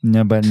 You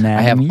know about anatomy?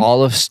 I have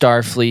all of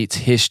Starfleet's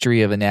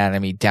history of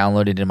anatomy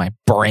downloaded in my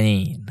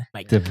brain.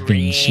 Da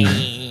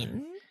Vinci.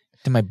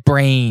 In my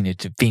brain,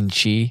 it's Da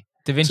Vinci.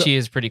 Da Vinci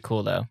is pretty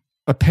cool though.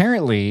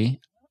 Apparently,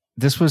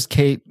 this was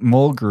Kate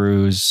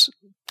Mulgrew's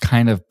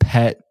kind of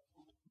pet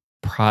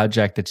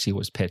project that she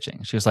was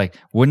pitching. She was like,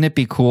 wouldn't it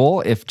be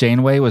cool if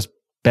Janeway was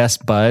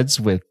best buds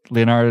with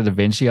Leonardo da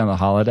Vinci on the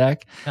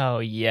holodeck. Oh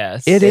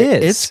yes, It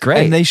is. it's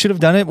great. And they should have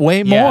done it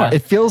way Yeah. more.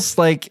 It feels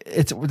like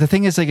the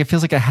thing is like it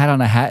feels like a hat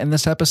on a hat in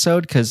this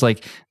episode because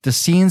like the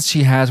scenes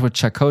she has with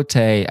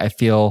Chakotay, I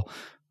feel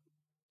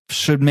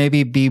should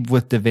maybe be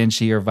with Da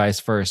Vinci or vice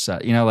versa.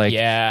 You know, like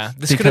yeah.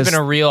 This could have been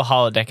a real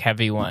holodeck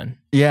heavy one.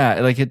 yeah,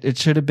 like it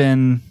should have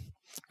been.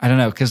 I don't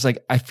know because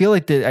like I feel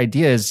like the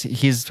idea is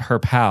he's her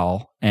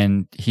pal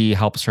and he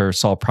helps her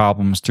solve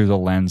problems through the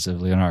lens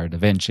of Leonardo da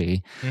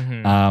Vinci.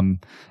 Mm-hmm.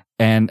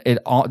 And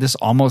this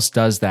almost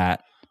does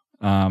that.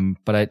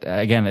 But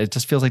again, it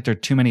just feels like there are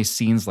too many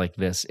scenes like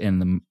this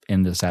in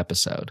this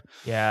episode.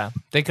 Yeah,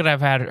 they could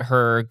have had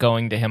her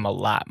going to him a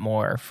lot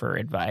more for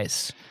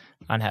advice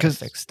on how to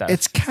fix stuff.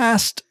 It's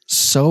cast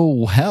so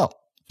well.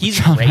 He's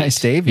John great. Rhys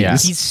Davies. Yeah.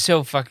 He's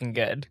so fucking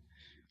good.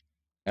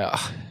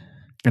 Ugh.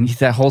 And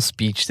that whole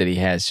speech that he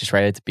has just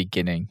right at the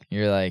beginning,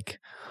 you're like,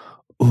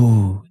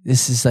 ooh,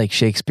 this is like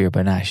Shakespeare,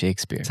 but not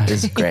Shakespeare.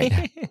 This is great.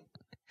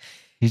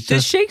 He's Does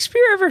just.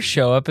 Shakespeare ever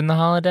show up in the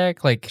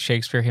holodeck, like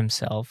Shakespeare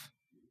himself?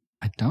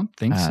 I don't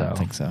think I so. don't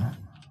think so.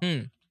 Hmm.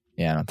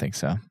 Yeah, I don't think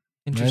so.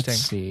 Interesting.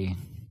 Let's see.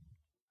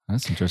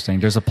 That's interesting.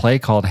 There's a play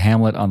called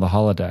Hamlet on the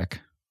holodeck.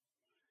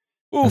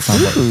 Oof.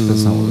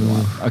 That's not what we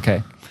want.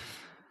 Okay.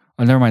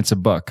 Oh, never mind. It's a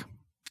book.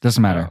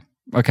 Doesn't matter.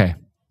 Okay.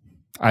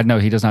 I know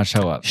he does not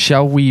show up.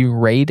 Shall we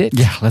rate it?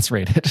 Yeah, let's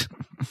rate it.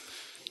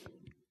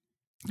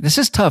 This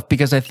is tough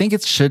because I think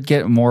it should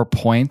get more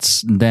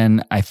points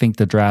than I think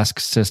the Drask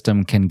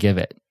system can give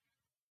it.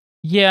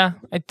 Yeah.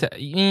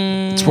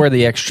 It's where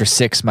the extra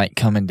 6 might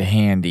come into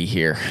handy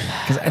here.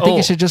 Because I think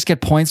it should just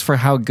get points for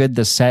how good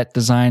the set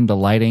design, the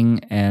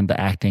lighting, and the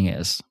acting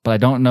is. But I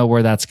don't know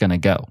where that's going to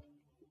go.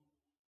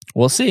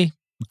 We'll see.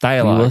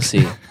 Dialogue We will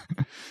see.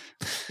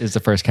 is the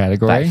first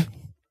category. 5.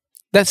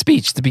 That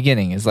speech, the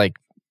beginning, is like,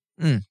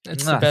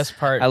 It's the best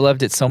part. I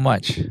loved it so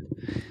much.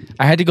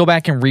 I had to go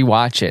back and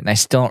rewatch it, and I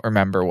still don't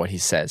remember what he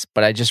says,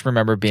 but I just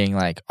remember being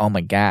like, "Oh my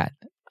god,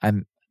 I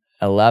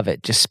love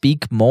it. Just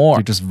speak more."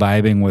 You're just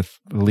vibing with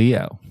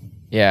Leo.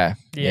 Yeah,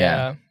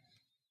 yeah.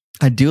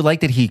 I do like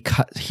that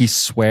he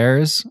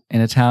swears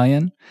in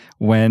Italian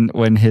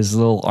when his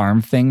little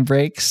arm thing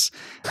breaks,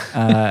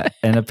 and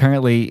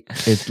apparently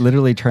it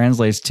literally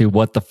translates to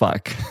 "what the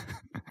fuck."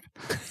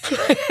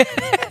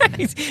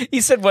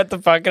 He said, "What the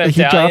fuck" in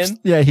Italian?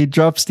 He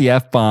drops the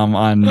F-bomb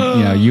on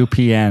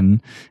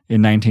UPN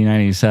in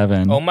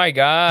 1997. Oh my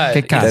god!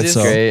 Che cazzo. Is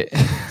That's great.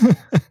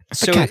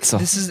 So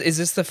Cazzo. is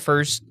this the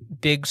first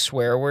big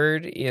swear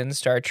word in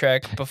Star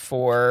Trek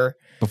before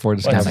Before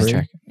what's Discovery. Star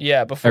Trek.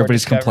 Yeah, before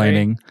Everybody's Discovery.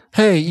 complaining.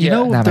 Hey, you Yeah.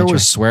 know Not there my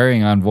was Trek.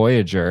 swearing on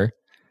Voyager.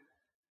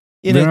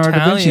 In Leonardo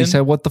da Vinci Italian.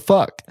 said, "What the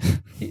fuck?"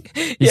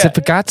 He said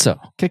Picasso.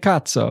 Che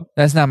cazzo.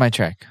 That's not my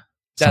track.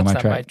 That's my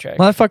not track. my track.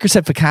 Motherfucker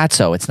said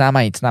Picasso. It's not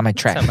my track. not my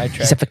He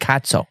track. said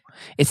Picasso.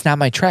 It's not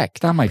my track.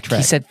 It's not my track.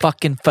 He said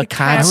fucking I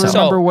Picasso.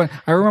 Picasso.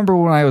 remember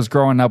when I was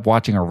growing up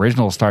watching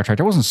original Star Trek.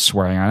 There wasn't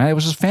swearing on it. It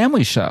was just a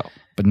family show.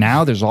 But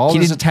now there's all He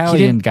these didn't- he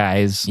Italian didn't-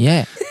 guys.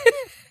 Yeah.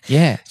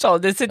 Yeah. So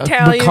this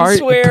Italian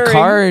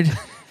swearing.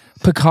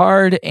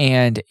 Picard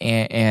and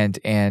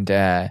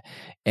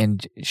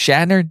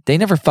Shatner, they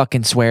never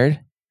fucking sweared.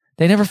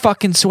 They never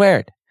fucking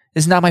sweared.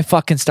 This is not my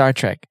fucking Star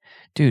Trek.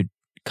 Dude,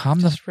 calm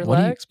Just the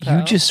relax, you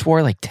pal. just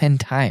swore like 10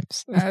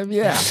 times.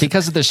 Yeah,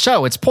 because of the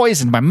show, it's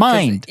poisoned my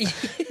mind.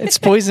 It's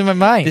poisoning my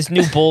mind. This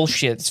new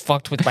bullshit's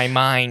fucked with my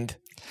mind.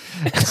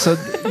 So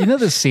you know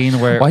the scene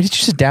where Why did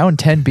you sit down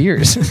 10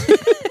 beers?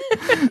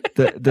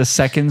 the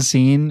second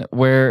scene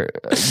where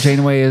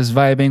Janeway is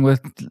vibing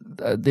with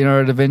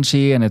Leonardo da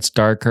Vinci and it's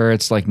darker,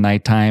 it's like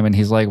nighttime, and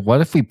he's like,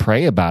 "What if we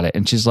pray about it?"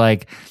 And she's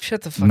like,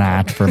 Shut the fuck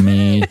 "Not up. for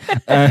me."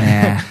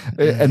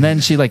 And then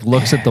she like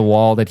looks at the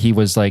wall that he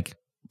was like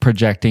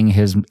projecting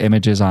his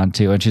images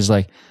onto, and she's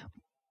like,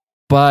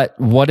 "But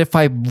what if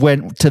I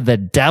went to the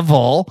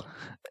devil?"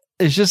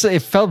 It's just,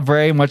 it felt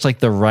very much like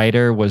the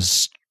writer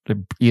was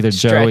either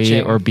Joey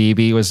Stretching. or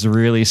BB was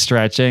really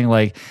stretching.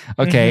 Like,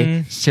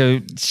 okay,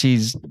 so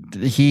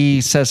he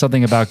says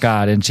something about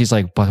God, and she's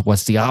like, "But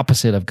what's the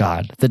opposite of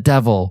God? The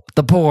devil,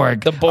 the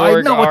Borg. The Borg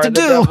I know what are to the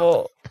do."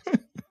 devil.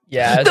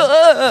 Yeah,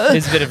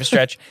 it's a bit of a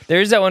stretch.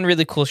 There is that one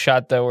really cool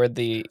shot though, where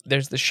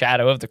there's the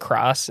shadow of the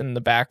cross in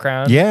the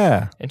background.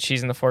 Yeah, and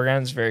she's in the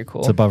foreground. It's very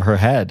cool. it's above her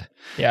head.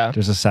 Yeah,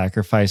 There's a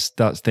sacrifice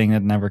thing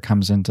that never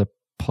comes into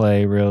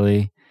play,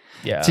 really.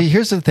 yeah. See,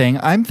 here's the thing.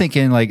 I'm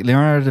thinking like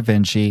Leonardo da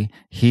Vinci,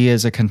 he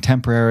is a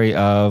contemporary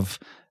of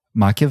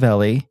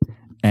Machiavelli,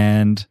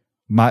 and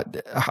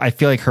I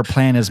feel like her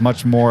plan is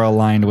much more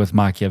aligned with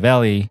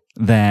Machiavelli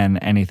than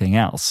anything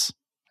else.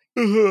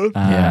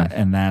 Yeah.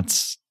 And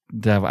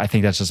I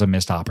think that's just a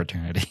missed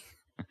opportunity.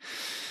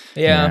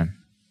 yeah.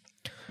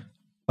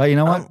 But you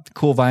know what?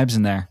 Cool vibes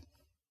in there.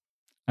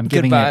 I'm Good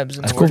giving vibes it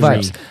in a the Cool 3.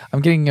 vibes.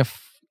 I'm getting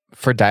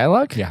for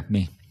dialogue? Yeah,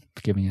 me.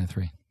 Giving it a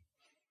 3.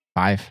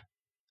 5.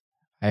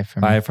 5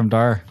 from 5 from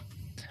Dar.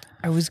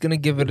 I was gonna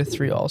give it a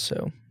 3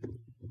 also.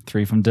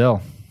 3 from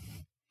Dill.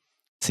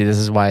 See, this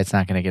is why it's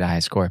not going to get a high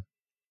score.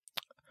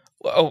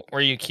 Oh, were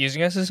you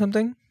accusing us of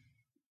something?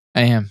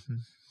 I am.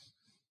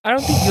 I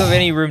don't think you have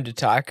any room to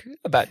talk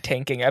about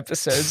tanking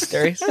episodes,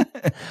 Darius.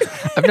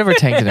 I've never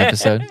tanked an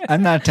episode.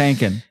 I'm not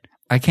tanking.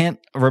 I can't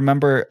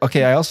remember.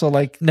 Okay, I also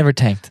like Never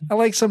tanked. I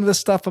like some of the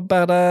stuff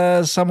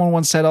about someone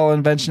once said all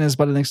invention is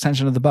but an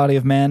extension of the body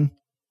of man.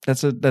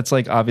 That's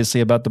like obviously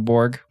about the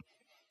Borg.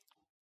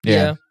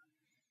 Yeah.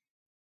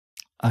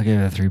 I'll give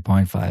it a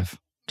 3.5.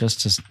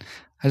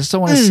 I just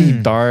don't want to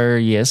see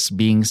Darius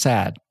being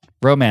sad.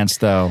 Romance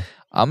though.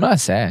 I'm not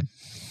sad.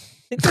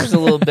 I think there's a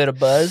little bit of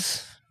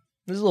buzz.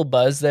 There's a little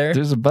buzz there.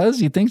 There's a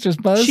buzz. You think there's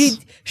buzz?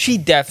 She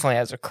definitely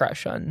has a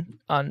crush on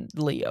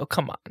Leo.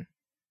 Come on,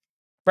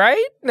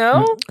 right?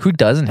 No, Who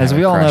doesn't have As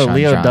we a all crush know, on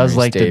Leo John does Rhys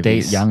like to date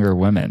Davies? younger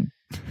women.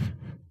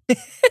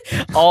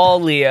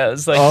 all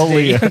Leos. Like All to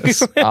date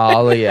Leos.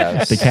 All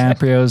Leos.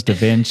 DiCaprio's, Da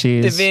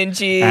Vinci's, Da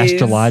Vinci's.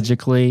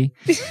 astrologically.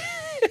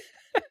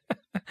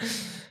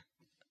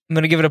 I'm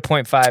gonna give it a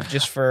 0.5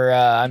 just for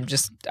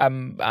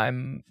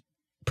I'm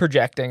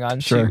projecting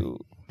onto Sure.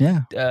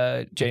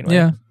 Yeah. Janeway.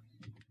 Yeah.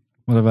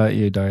 What about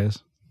you, Darius?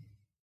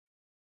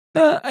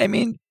 I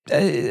mean,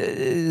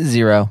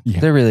 0. Yeah.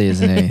 There really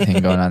isn't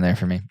anything going on there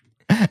for me.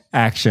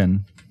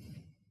 Action.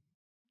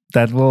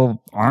 That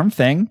little arm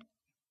thing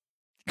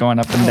going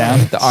up and down.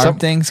 The arm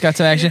thing's got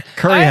some action.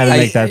 Curry had to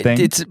make that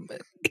thing.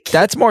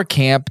 That's more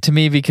camp to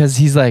me because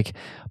he's like,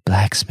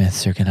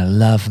 blacksmiths are gonna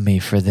love me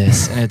for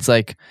this, and it's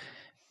like,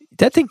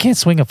 that thing can't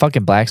swing a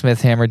fucking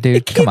blacksmith hammer, dude.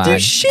 It can't Come do on.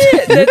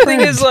 shit. That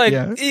thing is like.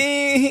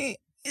 Yeah.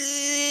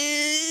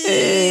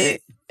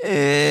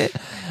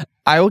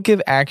 I will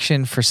give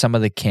action for some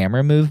of the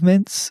camera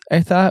movements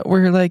I thought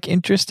were like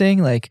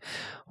interesting. Like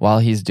while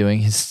he's doing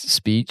his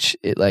speech,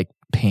 it like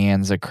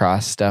pans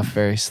across stuff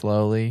very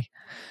slowly.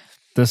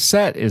 The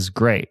set is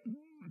great.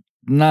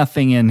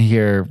 Nothing in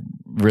here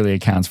really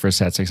accounts for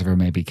sets except for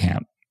maybe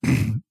camp.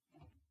 I'm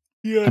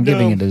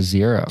giving it a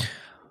 0.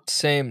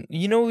 Same.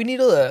 You know, we need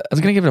a I was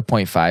gonna give it a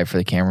 0.5 for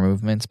the camera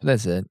movements, but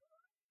that's it.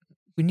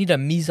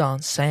 mise en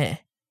scène.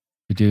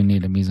 We do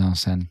need a mise en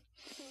scène.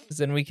 Because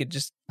then we could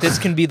just. This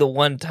can be the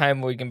one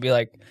time where we can be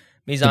like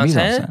mise The en mise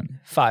en scène. scène.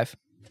 5.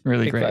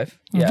 Really Big great. 5.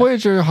 Yeah.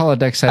 Voyager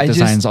holodeck set I just-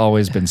 design's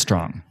always been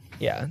strong.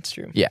 Yeah, that's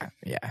true. Yeah.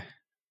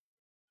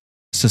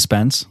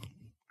 Suspense.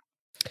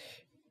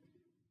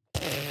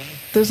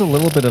 There's a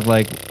little bit of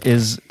like,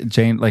 is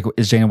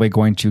Janeway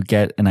going to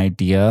get an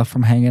idea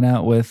from hanging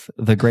out with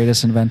the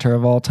greatest inventor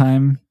of all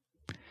time?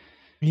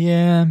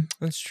 Yeah.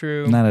 That's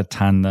true. Not a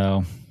ton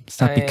though. It's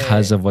not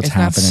because of what's It's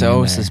not happening.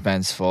 so in there.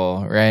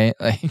 suspenseful, right?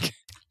 Like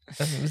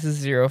It was a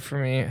 0 for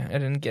me. I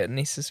didn't get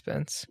any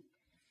suspense.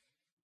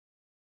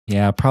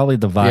 Yeah, probably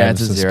the vibe Yeah, of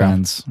it's a 0.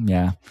 suspense.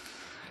 Yeah.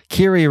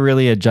 Kiri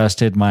really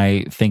adjusted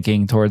my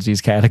thinking towards these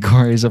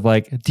categories of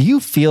like, do you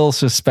feel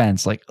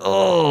suspense? Like,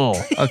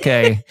 oh,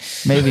 okay,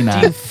 maybe Do you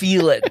not.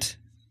 feel it?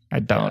 I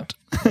don't.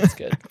 That's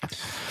good.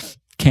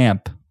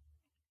 Camp.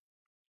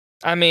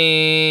 I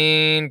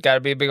mean, gotta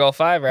be a big old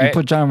 5, right? You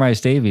put John Rhys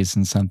Davies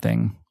in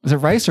something. Is it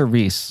Rice or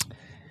Reese?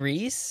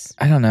 Reese?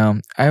 I don't know.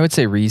 I would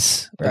say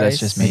Reese, but that's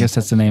just I me. guess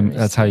that's the name. Rhys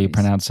That's how you Davies.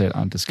 pronounce it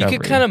on Discovery. You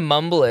could kind of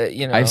mumble it,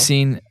 you know.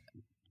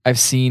 I've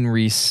seen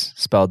Reese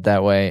spelled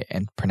that way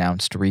and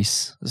pronounced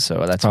Reese,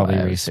 so that's Probably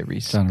why I would Reese. say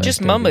Reese. John Rhys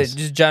just mumble it. Davies.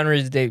 Just John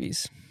Rhys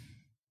Davies.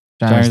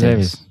 John Rhys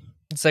Davies.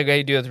 It's like how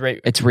you do with Ray.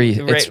 It's Reese.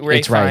 Ray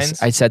It's Rice.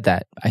 Fiennes. I said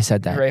that. Ray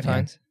yeah.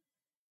 Fiennes.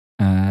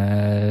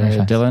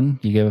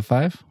 Dylan, you give it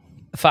 5?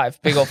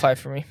 5. Big old 5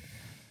 for me.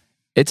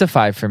 It's a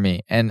 5 for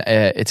me, and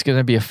it's going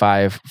to be a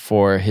 5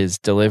 for his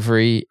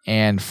delivery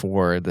and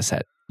for the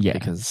set. Yeah.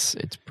 because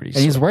it's pretty.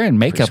 And he's sweet. wearing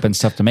makeup Pretty and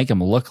stuff to make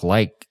him look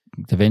like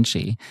Da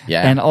Vinci.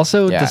 Yeah. And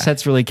also Yeah. the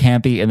set's really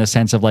campy in the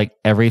sense of like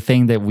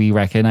everything that we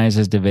recognize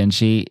as Da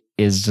Vinci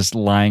is just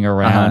lying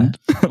around.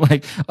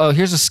 Like, oh,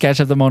 here's a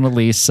sketch of the Mona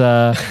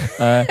Lisa.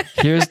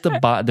 Here's the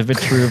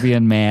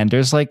Vitruvian Man.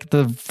 There's like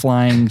the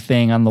flying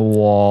thing on the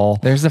wall.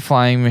 There's the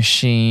flying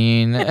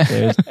machine.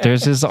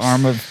 There's his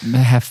arm of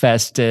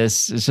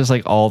Hephaestus. It's just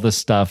like all the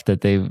stuff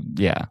that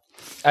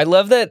I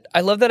love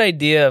that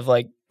idea of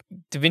like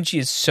Da Vinci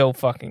is so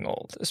fucking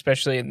old,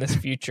 especially in this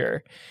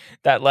future,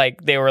 that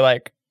like they were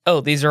like,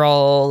 oh, this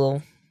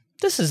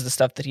is the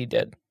stuff that he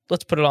did.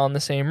 Let's put it all in the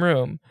same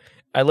room.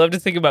 I love to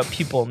think about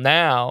people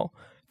now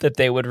that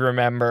they would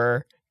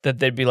remember, that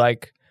they'd be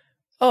like,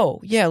 oh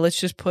yeah, let's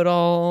just put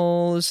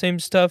all the same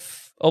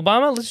stuff.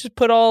 Obama, let's just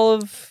put all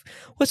of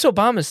what's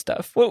Obama's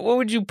stuff. What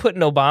would you put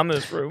in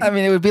Obama's room? I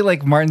mean, it would be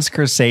like Martin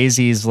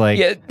Scorsese's like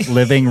Yeah.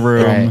 living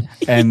room, Right.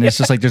 and it's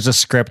just like there's a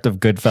script of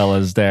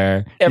Goodfellas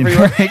there. You know,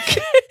 Everywhere. like-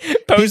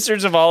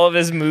 Posters of all of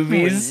his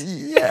movies.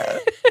 Yeah.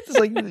 It's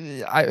like,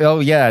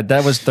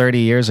 that was 30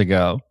 years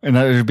ago. And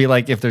it would be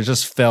like if there's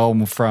just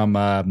film from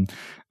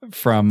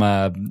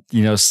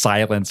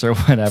Silence or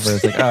whatever.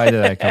 It's like, oh, I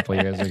did that a couple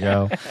of years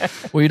ago.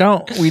 we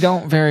don't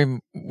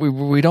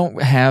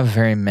have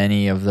very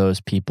many of those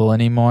people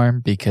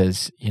anymore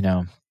because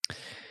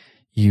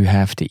you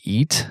have to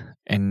eat,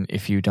 and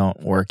if you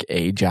don't work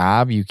a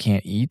job you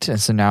can't eat, and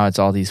so now it's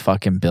all these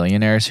fucking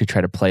billionaires who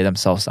try to play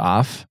themselves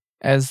off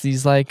as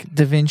these like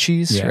Da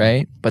Vinci's, Yeah.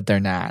 right? But they're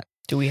not.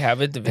 Do we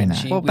have a Da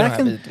Vinci? Well, We don't back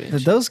have in a Da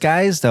Vinci. those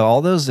guys, though,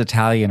 all those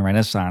Italian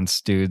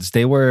Renaissance dudes,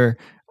 they were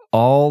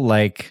all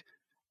like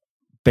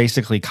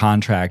basically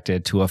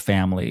contracted to a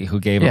family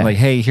who gave them like,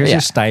 hey, here's your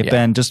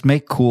stipend. Just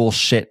make cool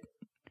shit.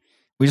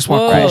 We just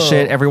want cool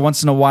shit. Every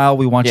once in a while,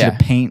 we want you to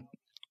paint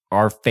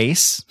our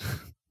face.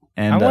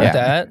 And I want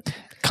that.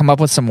 Come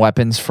up with some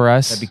weapons for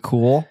us. That'd be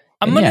cool.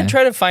 I'm going to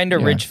try to find a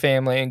rich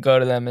family and go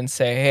to them and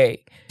say,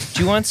 hey,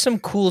 do you want some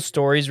cool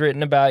stories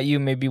written about you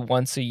maybe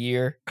once a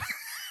year?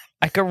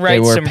 I could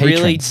write some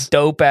really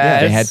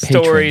dope-ass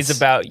stories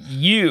about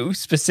you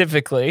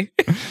specifically.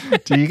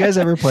 Do you guys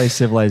ever play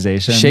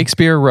Civilization?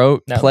 Shakespeare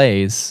wrote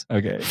plays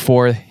okay.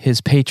 for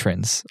his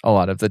patrons a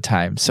lot of the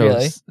time. So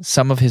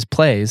some of his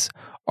plays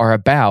are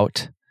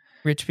about...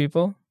 Rich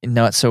people?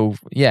 No, so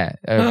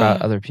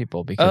about other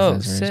people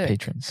because those are his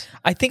patrons.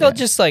 I think I'll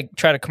just like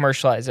try to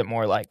commercialize it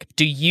more like,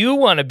 do you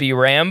want to be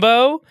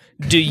Rambo?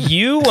 Do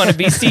you want to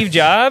be Steve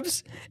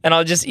Jobs? And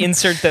I'll just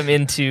insert them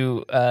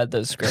into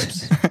those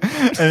scripts.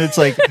 And it's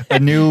like a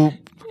new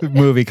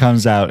movie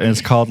comes out and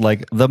it's called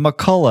like The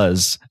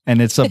McCulloughs, and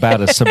it's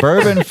about a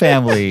suburban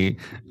family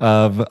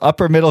of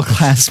upper middle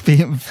class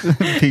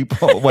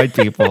people, white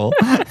people,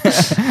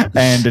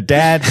 and the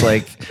dad's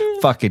like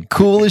fucking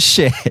cool as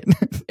shit.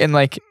 In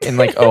like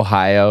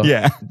Ohio,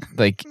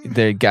 like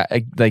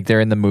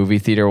they're in the movie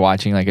theater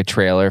watching like a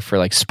trailer for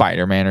like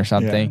Spider-Man or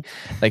something.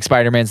 Like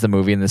Spider-Man's the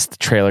movie, and this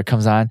trailer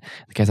comes on.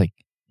 The guy's like,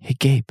 "Hey,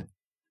 Gabe,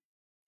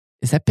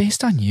 is that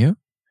based on you?"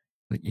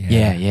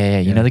 Yeah.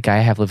 You know the guy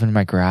I have living in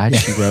my garage?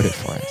 He wrote it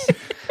for us.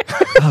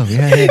 Oh,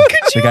 yeah.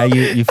 The guy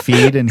you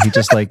feed, and he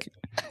just like,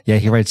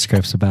 he writes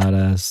scripts about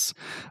us.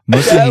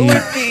 Mostly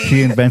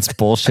he invents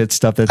bullshit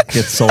stuff that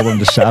gets sold on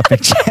the shopping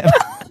channel.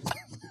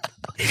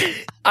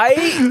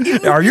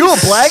 Are you a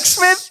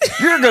blacksmith?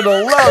 You're going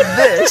to love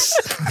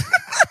this.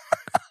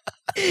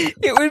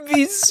 It would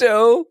be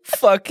so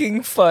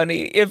fucking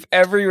funny if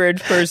every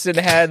rich person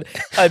had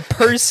a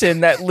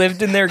person that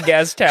lived in their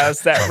guest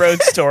house that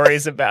wrote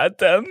stories about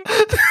them.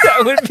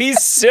 That would be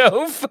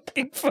so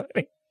fucking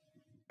funny.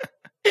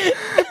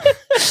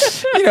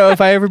 You know, if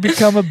I ever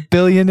become a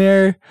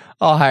billionaire,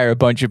 I'll hire a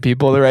bunch of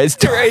people to write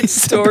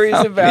stories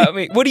about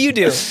me. What do you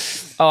do?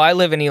 Oh, I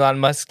live in Elon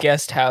Musk's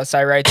guest house.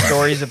 I write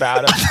stories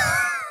about him.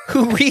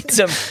 Who reads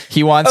them?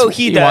 He wants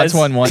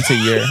one once a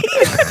year.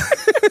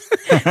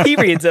 He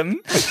reads them.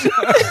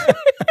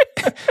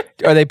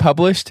 Are they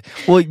published?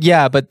 Well,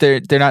 yeah, but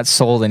they're not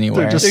sold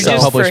anywhere. They're just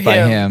published by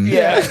him.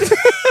 Yeah.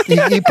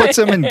 he puts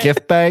them in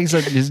gift bags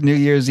at his New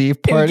Year's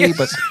Eve party,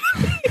 but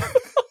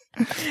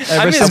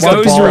I'm his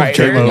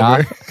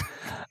ghostwriter.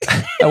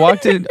 I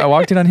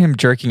walked in on him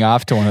jerking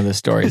off to one of the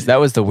stories. That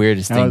was the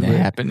weirdest thing that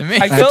happened to me.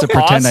 I felt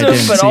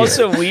awesome, but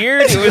also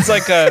weird. It was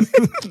like a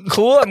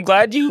cool. I'm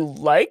glad you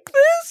like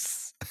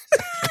this.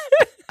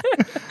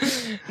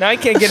 Now I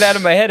can't get out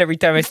of my head every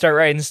time I start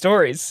writing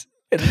stories.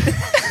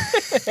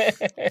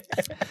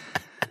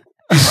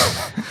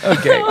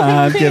 Okay,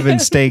 I'm giving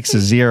stakes a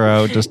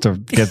 0 just to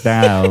get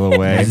that out of the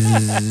way.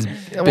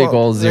 Big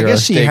old 0. I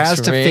guess she has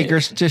to me. figure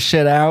this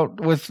shit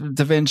out with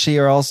Da Vinci,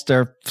 or else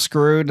they're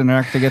screwed and they're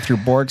not going to get through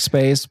Borg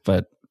space.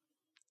 But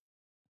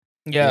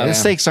the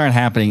stakes aren't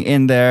happening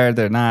in there.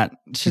 They're not.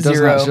 She's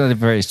not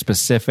very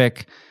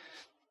specific.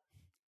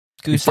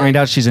 You find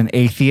out she's an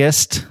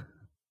atheist.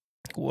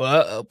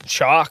 Whoa!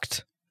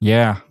 Shocked.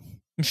 Yeah.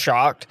 I'm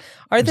shocked.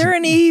 Are there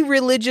any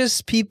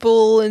religious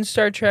people in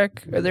Star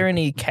Trek? Are there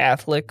any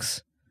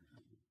Catholics?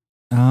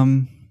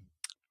 I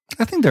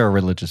think there are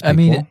religious people. I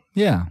mean,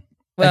 yeah.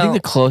 Well, I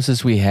think the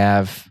closest we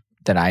have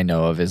that I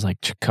know of is like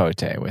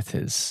Chakotay with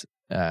his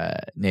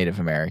Native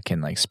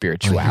American like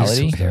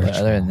spirituality. But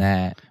other than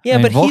that,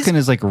 but Vulcan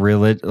is like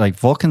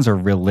Vulcans are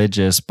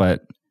religious,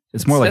 but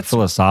it's more like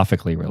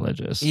philosophically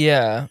religious.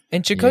 Yeah,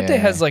 and Chakotay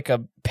has like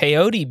a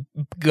peyote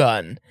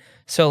gun.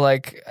 So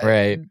like,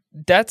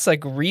 that's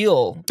like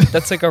real.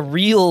 That's like a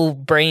real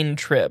brain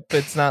trip.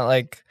 It's not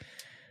like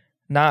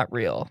not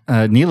real.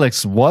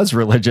 Neelix was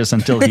religious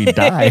until he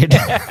died.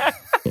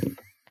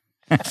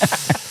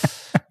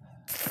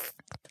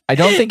 I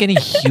don't think any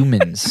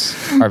humans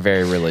are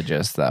very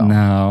religious, though.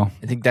 No,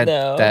 I think that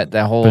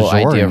whole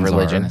idea of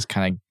religion is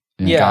kind of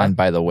Yeah. gone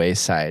by the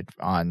wayside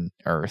on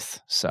Earth.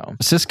 So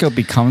Cisco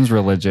becomes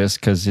religious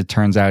because it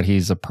turns out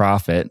he's a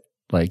prophet.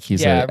 Like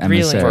he's a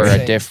really for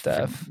emissary. a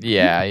stuff.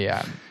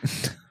 Yeah.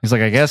 He's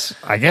like, I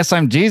guess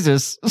I'm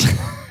Jesus.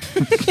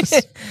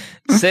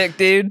 Sick,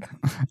 dude.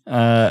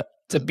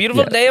 It's a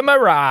beautiful day. Am I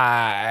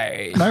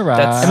right? Am I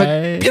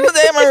right? Beautiful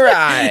day, am I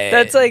right?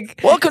 That's like,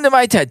 welcome to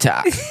my TED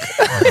Talk.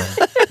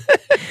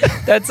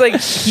 that's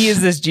like he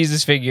is this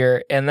Jesus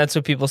figure, and that's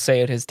what people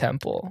say at his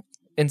temple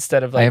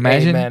instead of like,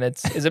 imagine- "Hey man,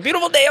 it's a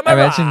beautiful day. Am I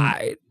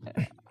right?"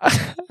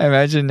 I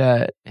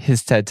imagine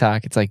his TED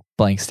Talk. It's like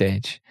blank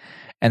stage,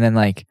 and then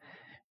like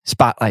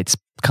spotlights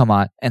come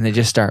on, and they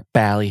just start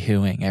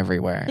ballyhooing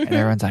everywhere, and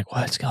everyone's like,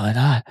 "What's going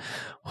on?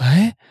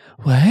 What?"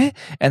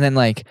 And then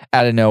like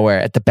out of nowhere,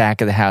 at the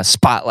back of the house,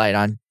 spotlight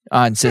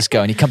on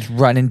Cisco, and he comes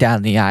running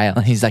down the aisle,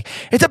 and he's like,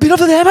 "It's a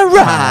beautiful day, am I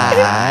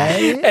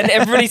right?" And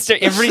everybody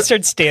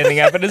starts standing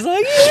up and is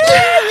like,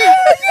 "Yeah,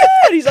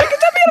 good. He's like,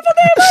 it's a beautiful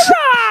day of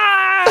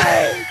my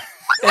life.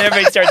 And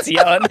everybody starts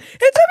yelling, it's a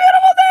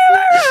beautiful day of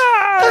my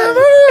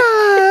life.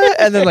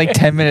 And then like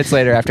 10 minutes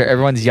later, after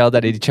everyone's yelled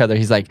at each other,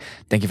 he's like,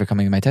 thank you for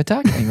coming to my TED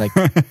Talk. And he like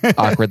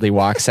awkwardly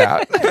walks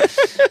out. Do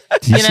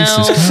you see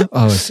Cisco?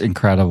 Oh, it's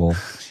incredible.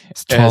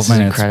 It's 12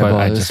 minutes, incredible. but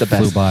I It was just the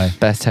flew best, by.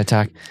 Best TED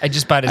Talk. I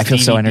just bought his I feel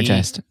so DVD.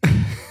 energized. I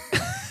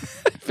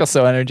feel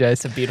so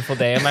energized. It's a beautiful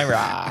day in my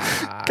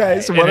ride.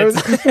 Guys, And what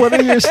it's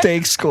are your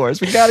stake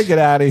scores? We got to get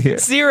out of here.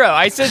 0.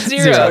 I said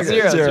 0.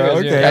 Zero. Zero.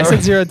 Okay. I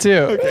said 0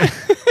 too.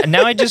 And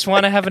now I just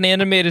want to have an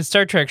animated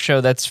Star Trek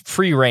show that's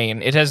free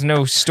reign. It has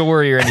no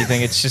story or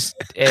anything. It's just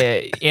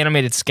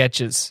animated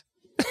sketches.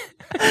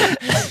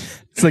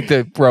 It's like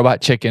the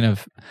robot chicken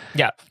of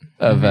Yeah.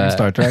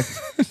 Star Trek.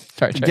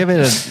 Star Trek. Give it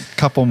a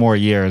couple more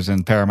years,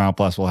 and Paramount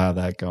Plus will have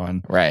that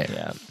going. Right.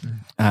 Yeah.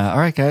 All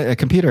right, guys.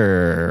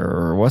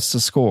 Computer, what's the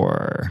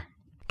score?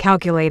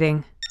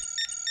 Calculating.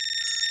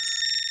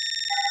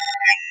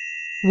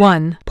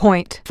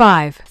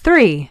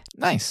 1.53.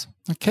 Nice.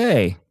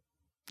 Okay.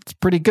 It's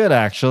pretty good,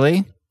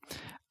 actually.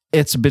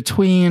 It's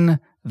between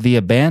The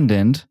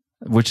Abandoned,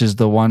 which is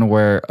the one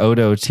where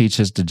Odo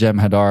teaches the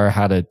Jem'Hadar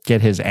how to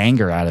get his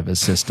anger out of his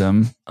system.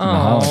 in the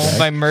Oh, holodeck.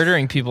 by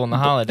murdering people in the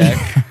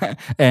holodeck.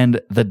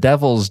 And The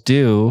Devil's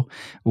Due,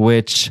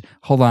 which,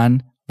 hold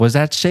on, was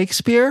that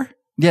Shakespeare?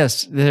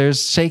 Yes,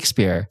 there's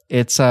Shakespeare.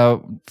 It's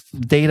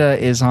Data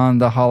is on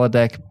the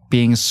holodeck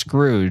being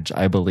Scrooge,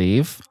 I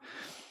believe.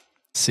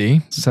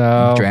 See? So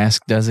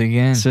Drask does it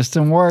again.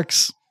 system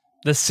works.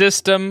 The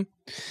system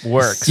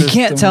works. You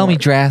can't System tell me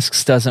works.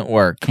 Drasks doesn't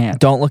work. Can't.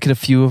 Don't look at a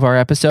few of our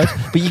episodes,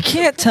 but you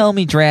can't tell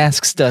me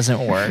Drasks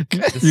doesn't work. The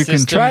You can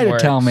system try to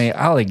works. tell me.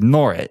 I'll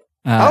ignore it.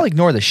 I'll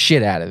ignore the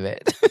shit out of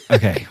it.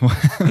 Okay.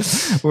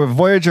 Where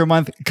Voyager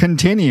month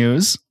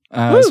continues.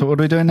 So what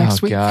are we doing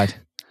next Oh, week? God.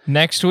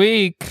 Next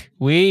week,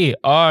 we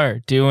are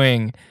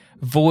doing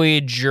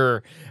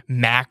Voyager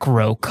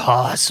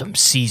Macrocosm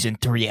Season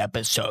 3,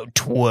 Episode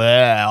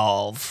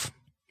 12.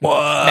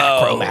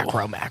 Whoa.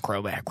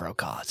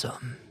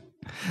 Macrocosm.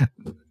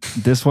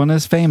 This one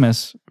is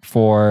famous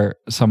for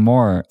some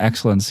more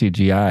excellent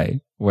CGI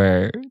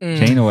where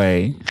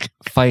Janeway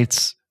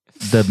fights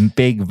the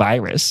big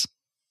virus.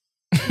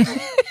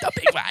 The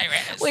big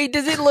virus. Wait,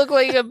 does it look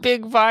like a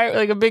big virus,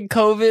 like a big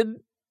COVID?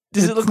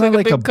 Does it It's look not like a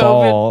like big a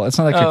ball. It's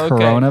not like Oh, a okay.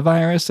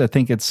 coronavirus. I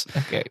think it's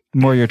COVID? Okay.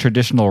 more your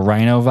traditional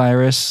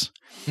rhinovirus.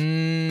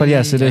 But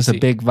yes, it I is a see.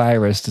 big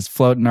virus that's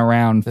floating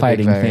around big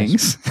fighting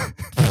virus. things.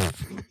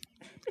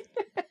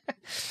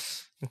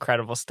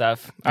 Incredible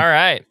stuff. All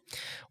right.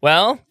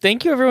 Well,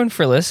 thank you everyone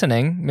for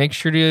listening. Make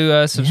sure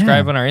to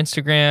subscribe on our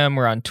Instagram.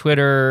 We're on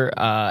Twitter.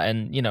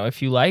 And, you know,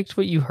 if you liked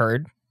what you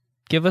heard,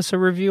 give us a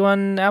review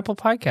on Apple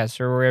Podcasts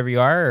or wherever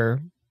you are,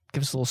 or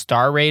give us a little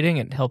star rating.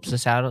 It helps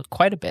us out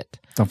quite a bit.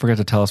 Don't forget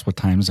to tell us what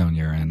time zone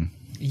you're in.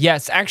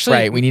 Yes, actually.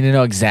 Right. We need to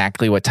know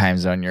exactly what time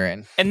zone you're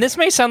in. And this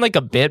may sound like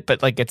a bit,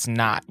 but like it's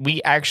not.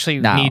 We actually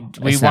No,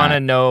 we it's want to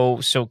not. know.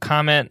 So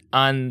comment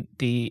on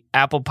the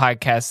Apple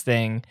Podcast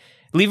thing.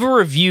 Leave a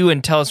review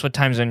and tell us what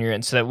time zone you're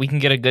in so that we can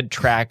get a good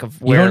track of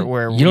where you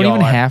don't we all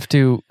even are. have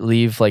to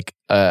leave like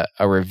a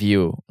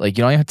review. Like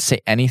you don't even have to say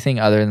anything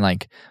other than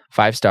like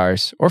 5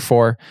 stars or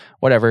 4,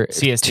 whatever.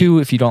 CST. 2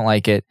 if you don't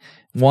like it.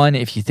 1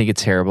 if you think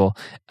it's terrible.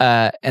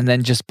 And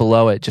then just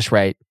below it, just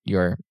write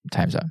your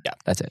time zone. Yeah.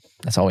 That's it.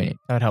 That's all we need.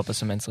 That would help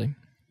us immensely.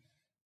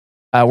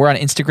 We're on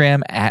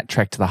Instagram at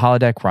Trek to the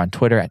Holodeck. We're on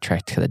Twitter at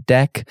Trek to the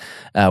Deck.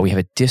 We have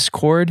a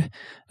Discord.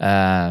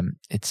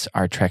 It's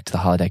our Trek to the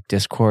Holodeck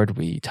Discord.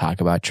 We talk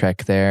about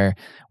Trek there.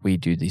 We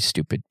do these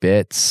stupid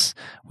bits.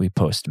 We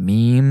post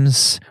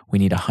memes. We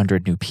need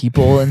 100 new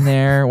people in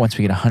there. Once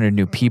we get 100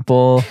 new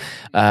people,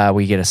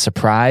 we get a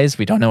surprise.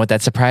 We don't know what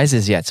that surprise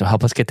is yet, so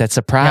help us get that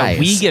surprise. Yeah,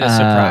 we get a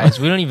surprise.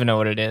 We don't even know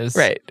what it is.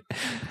 Right.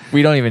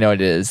 We don't even know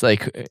what it is.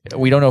 Like,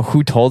 we don't know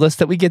who told us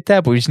that we get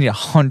that, but we just need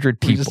 100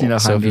 people. We just need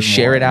So if you 100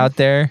 share it more. out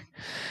there,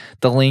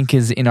 the link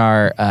is in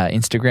our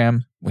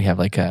Instagram. We have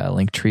like a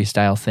link tree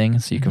style thing,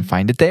 so you can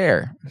find it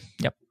there.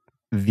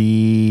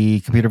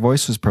 The computer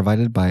voice was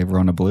provided by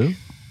Rona Blue.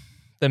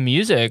 The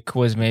music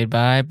was made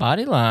by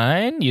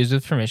Bodyline, used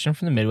with permission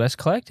from the Midwest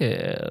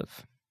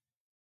Collective.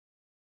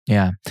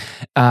 Yeah.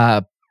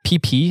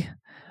 PP,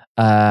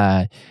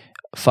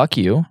 fuck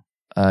you.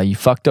 You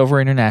fucked over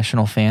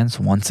international fans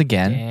once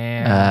again.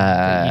 Damn,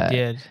 that you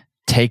did.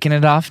 Taking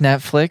it off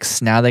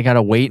Netflix. Now they got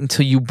to wait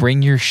until you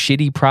bring your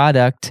shitty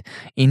product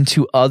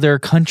into other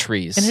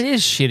countries. And it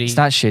is shitty. It's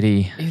not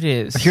shitty. It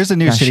is. Here's a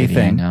new Not shitty shitty,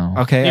 thing. I know.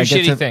 Okay, New I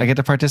get shitty to thing. I get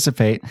to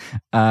participate.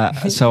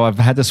 So I've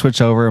had to switch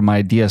over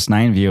my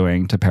DS9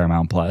 viewing to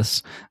Paramount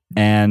Plus,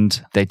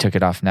 and They took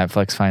it off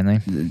Netflix finally.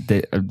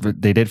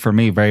 they did for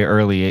me very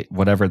early.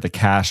 Whatever the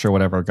cache or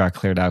whatever got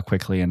cleared out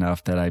quickly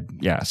enough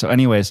that So,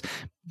 anyways,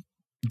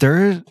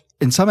 there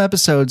in some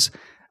episodes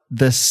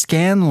the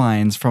scan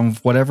lines from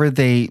whatever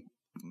they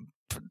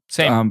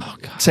Same.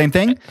 same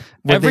thing.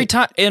 Where Every they-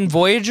 time in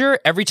Voyager,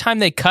 every time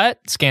they cut,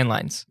 scan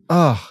lines.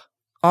 Oh,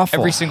 awful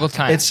every single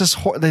time. It's just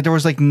there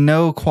was like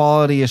no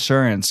quality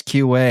assurance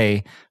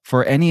QA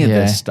for any of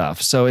this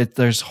stuff. So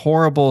there's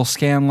horrible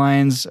scan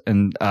lines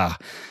and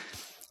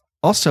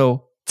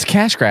also it's a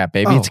cash grab,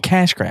 baby. It's a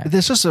cash grab.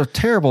 This is a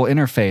terrible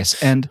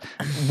interface. And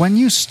when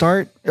you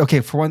start,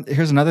 for one,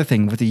 here's another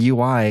thing with the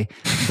UI.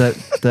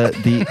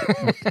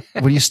 The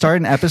when you start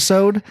an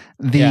episode,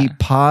 the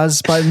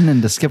pause button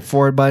and the skip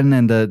forward button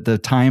and the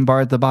time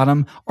bar at the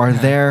bottom are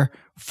there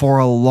for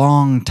a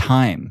long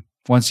time.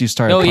 Once you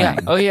start playing,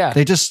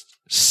 they just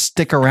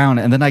stick around,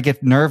 and then I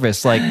get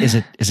nervous. Like, is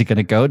it going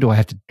to go? Do I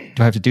have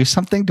to do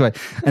something? And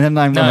then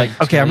I'm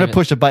like, okay, I'm going to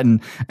push a button,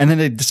 and then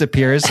it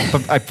disappears.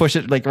 But I push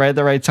it like right at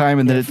the right time,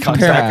 and then it comes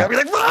back. I'm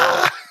like,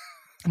 ah!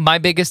 My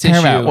biggest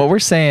Paramount, issue. what we're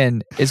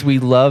saying is we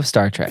love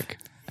Star Trek,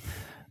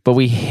 but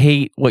we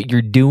hate what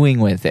you're doing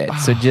with it.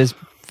 So just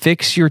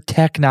fix your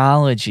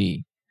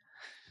technology.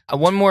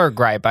 One more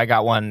gripe. I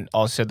got one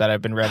also that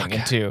I've been running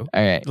into.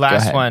 All right,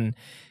 last one.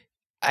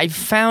 I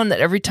found that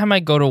every time I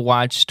go to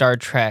watch Star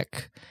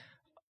Trek,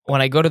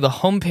 when I go to the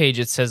homepage,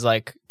 it says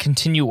like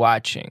continue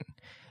watching.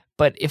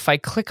 But if I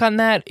click on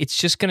that, it's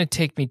just going to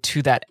take me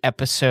to that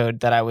episode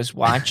that I was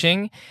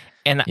watching.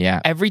 And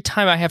every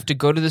time I have to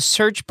go to the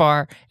search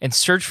bar and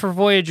search for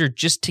Voyager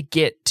just to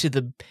get to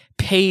the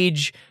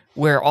page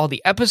where all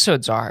the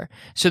episodes are.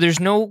 So there's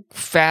no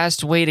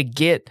fast way to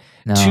get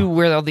to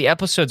where all the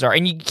episodes are.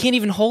 And you can't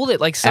even hold it.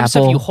 Like some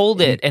stuff, you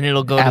hold it and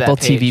it'll go to that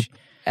page.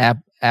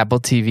 Apple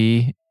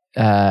TV.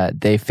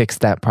 They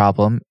fixed that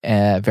problem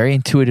very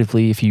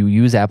intuitively. If you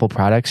use Apple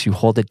products, you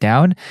hold it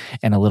down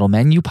and a little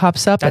menu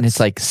pops up and it's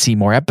like see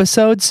more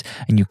episodes,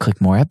 and you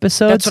click more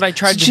episodes. That's what I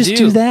tried to just do.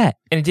 Do that.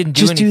 And it didn't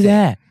do anything. Just do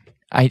that.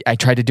 I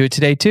tried to do it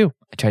today too.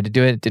 I tried to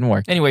do it. It didn't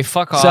work. Anyway,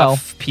 fuck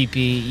off,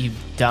 PP, you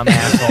dumb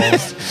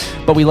assholes.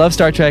 But we love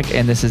Star Trek,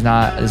 and this is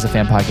a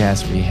fan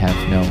podcast. We have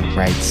no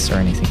rights or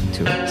anything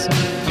to it. So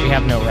we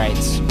have no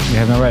rights. We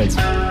have no rights.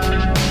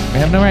 We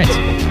have no rights.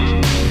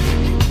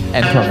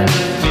 End program.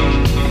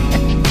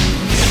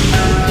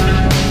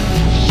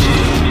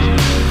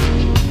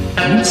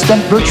 You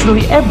spent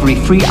virtually every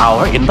free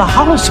hour in the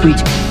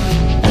holosuite.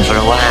 And for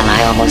a while,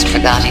 I almost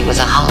forgot he was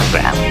a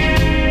hologram.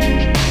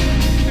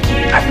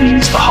 That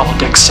means the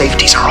holodeck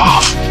safeties are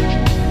off.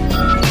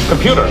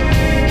 Computer,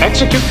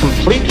 execute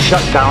complete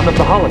shutdown of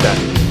the holodeck.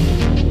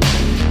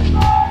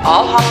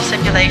 All holo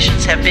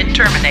simulations have been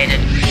terminated.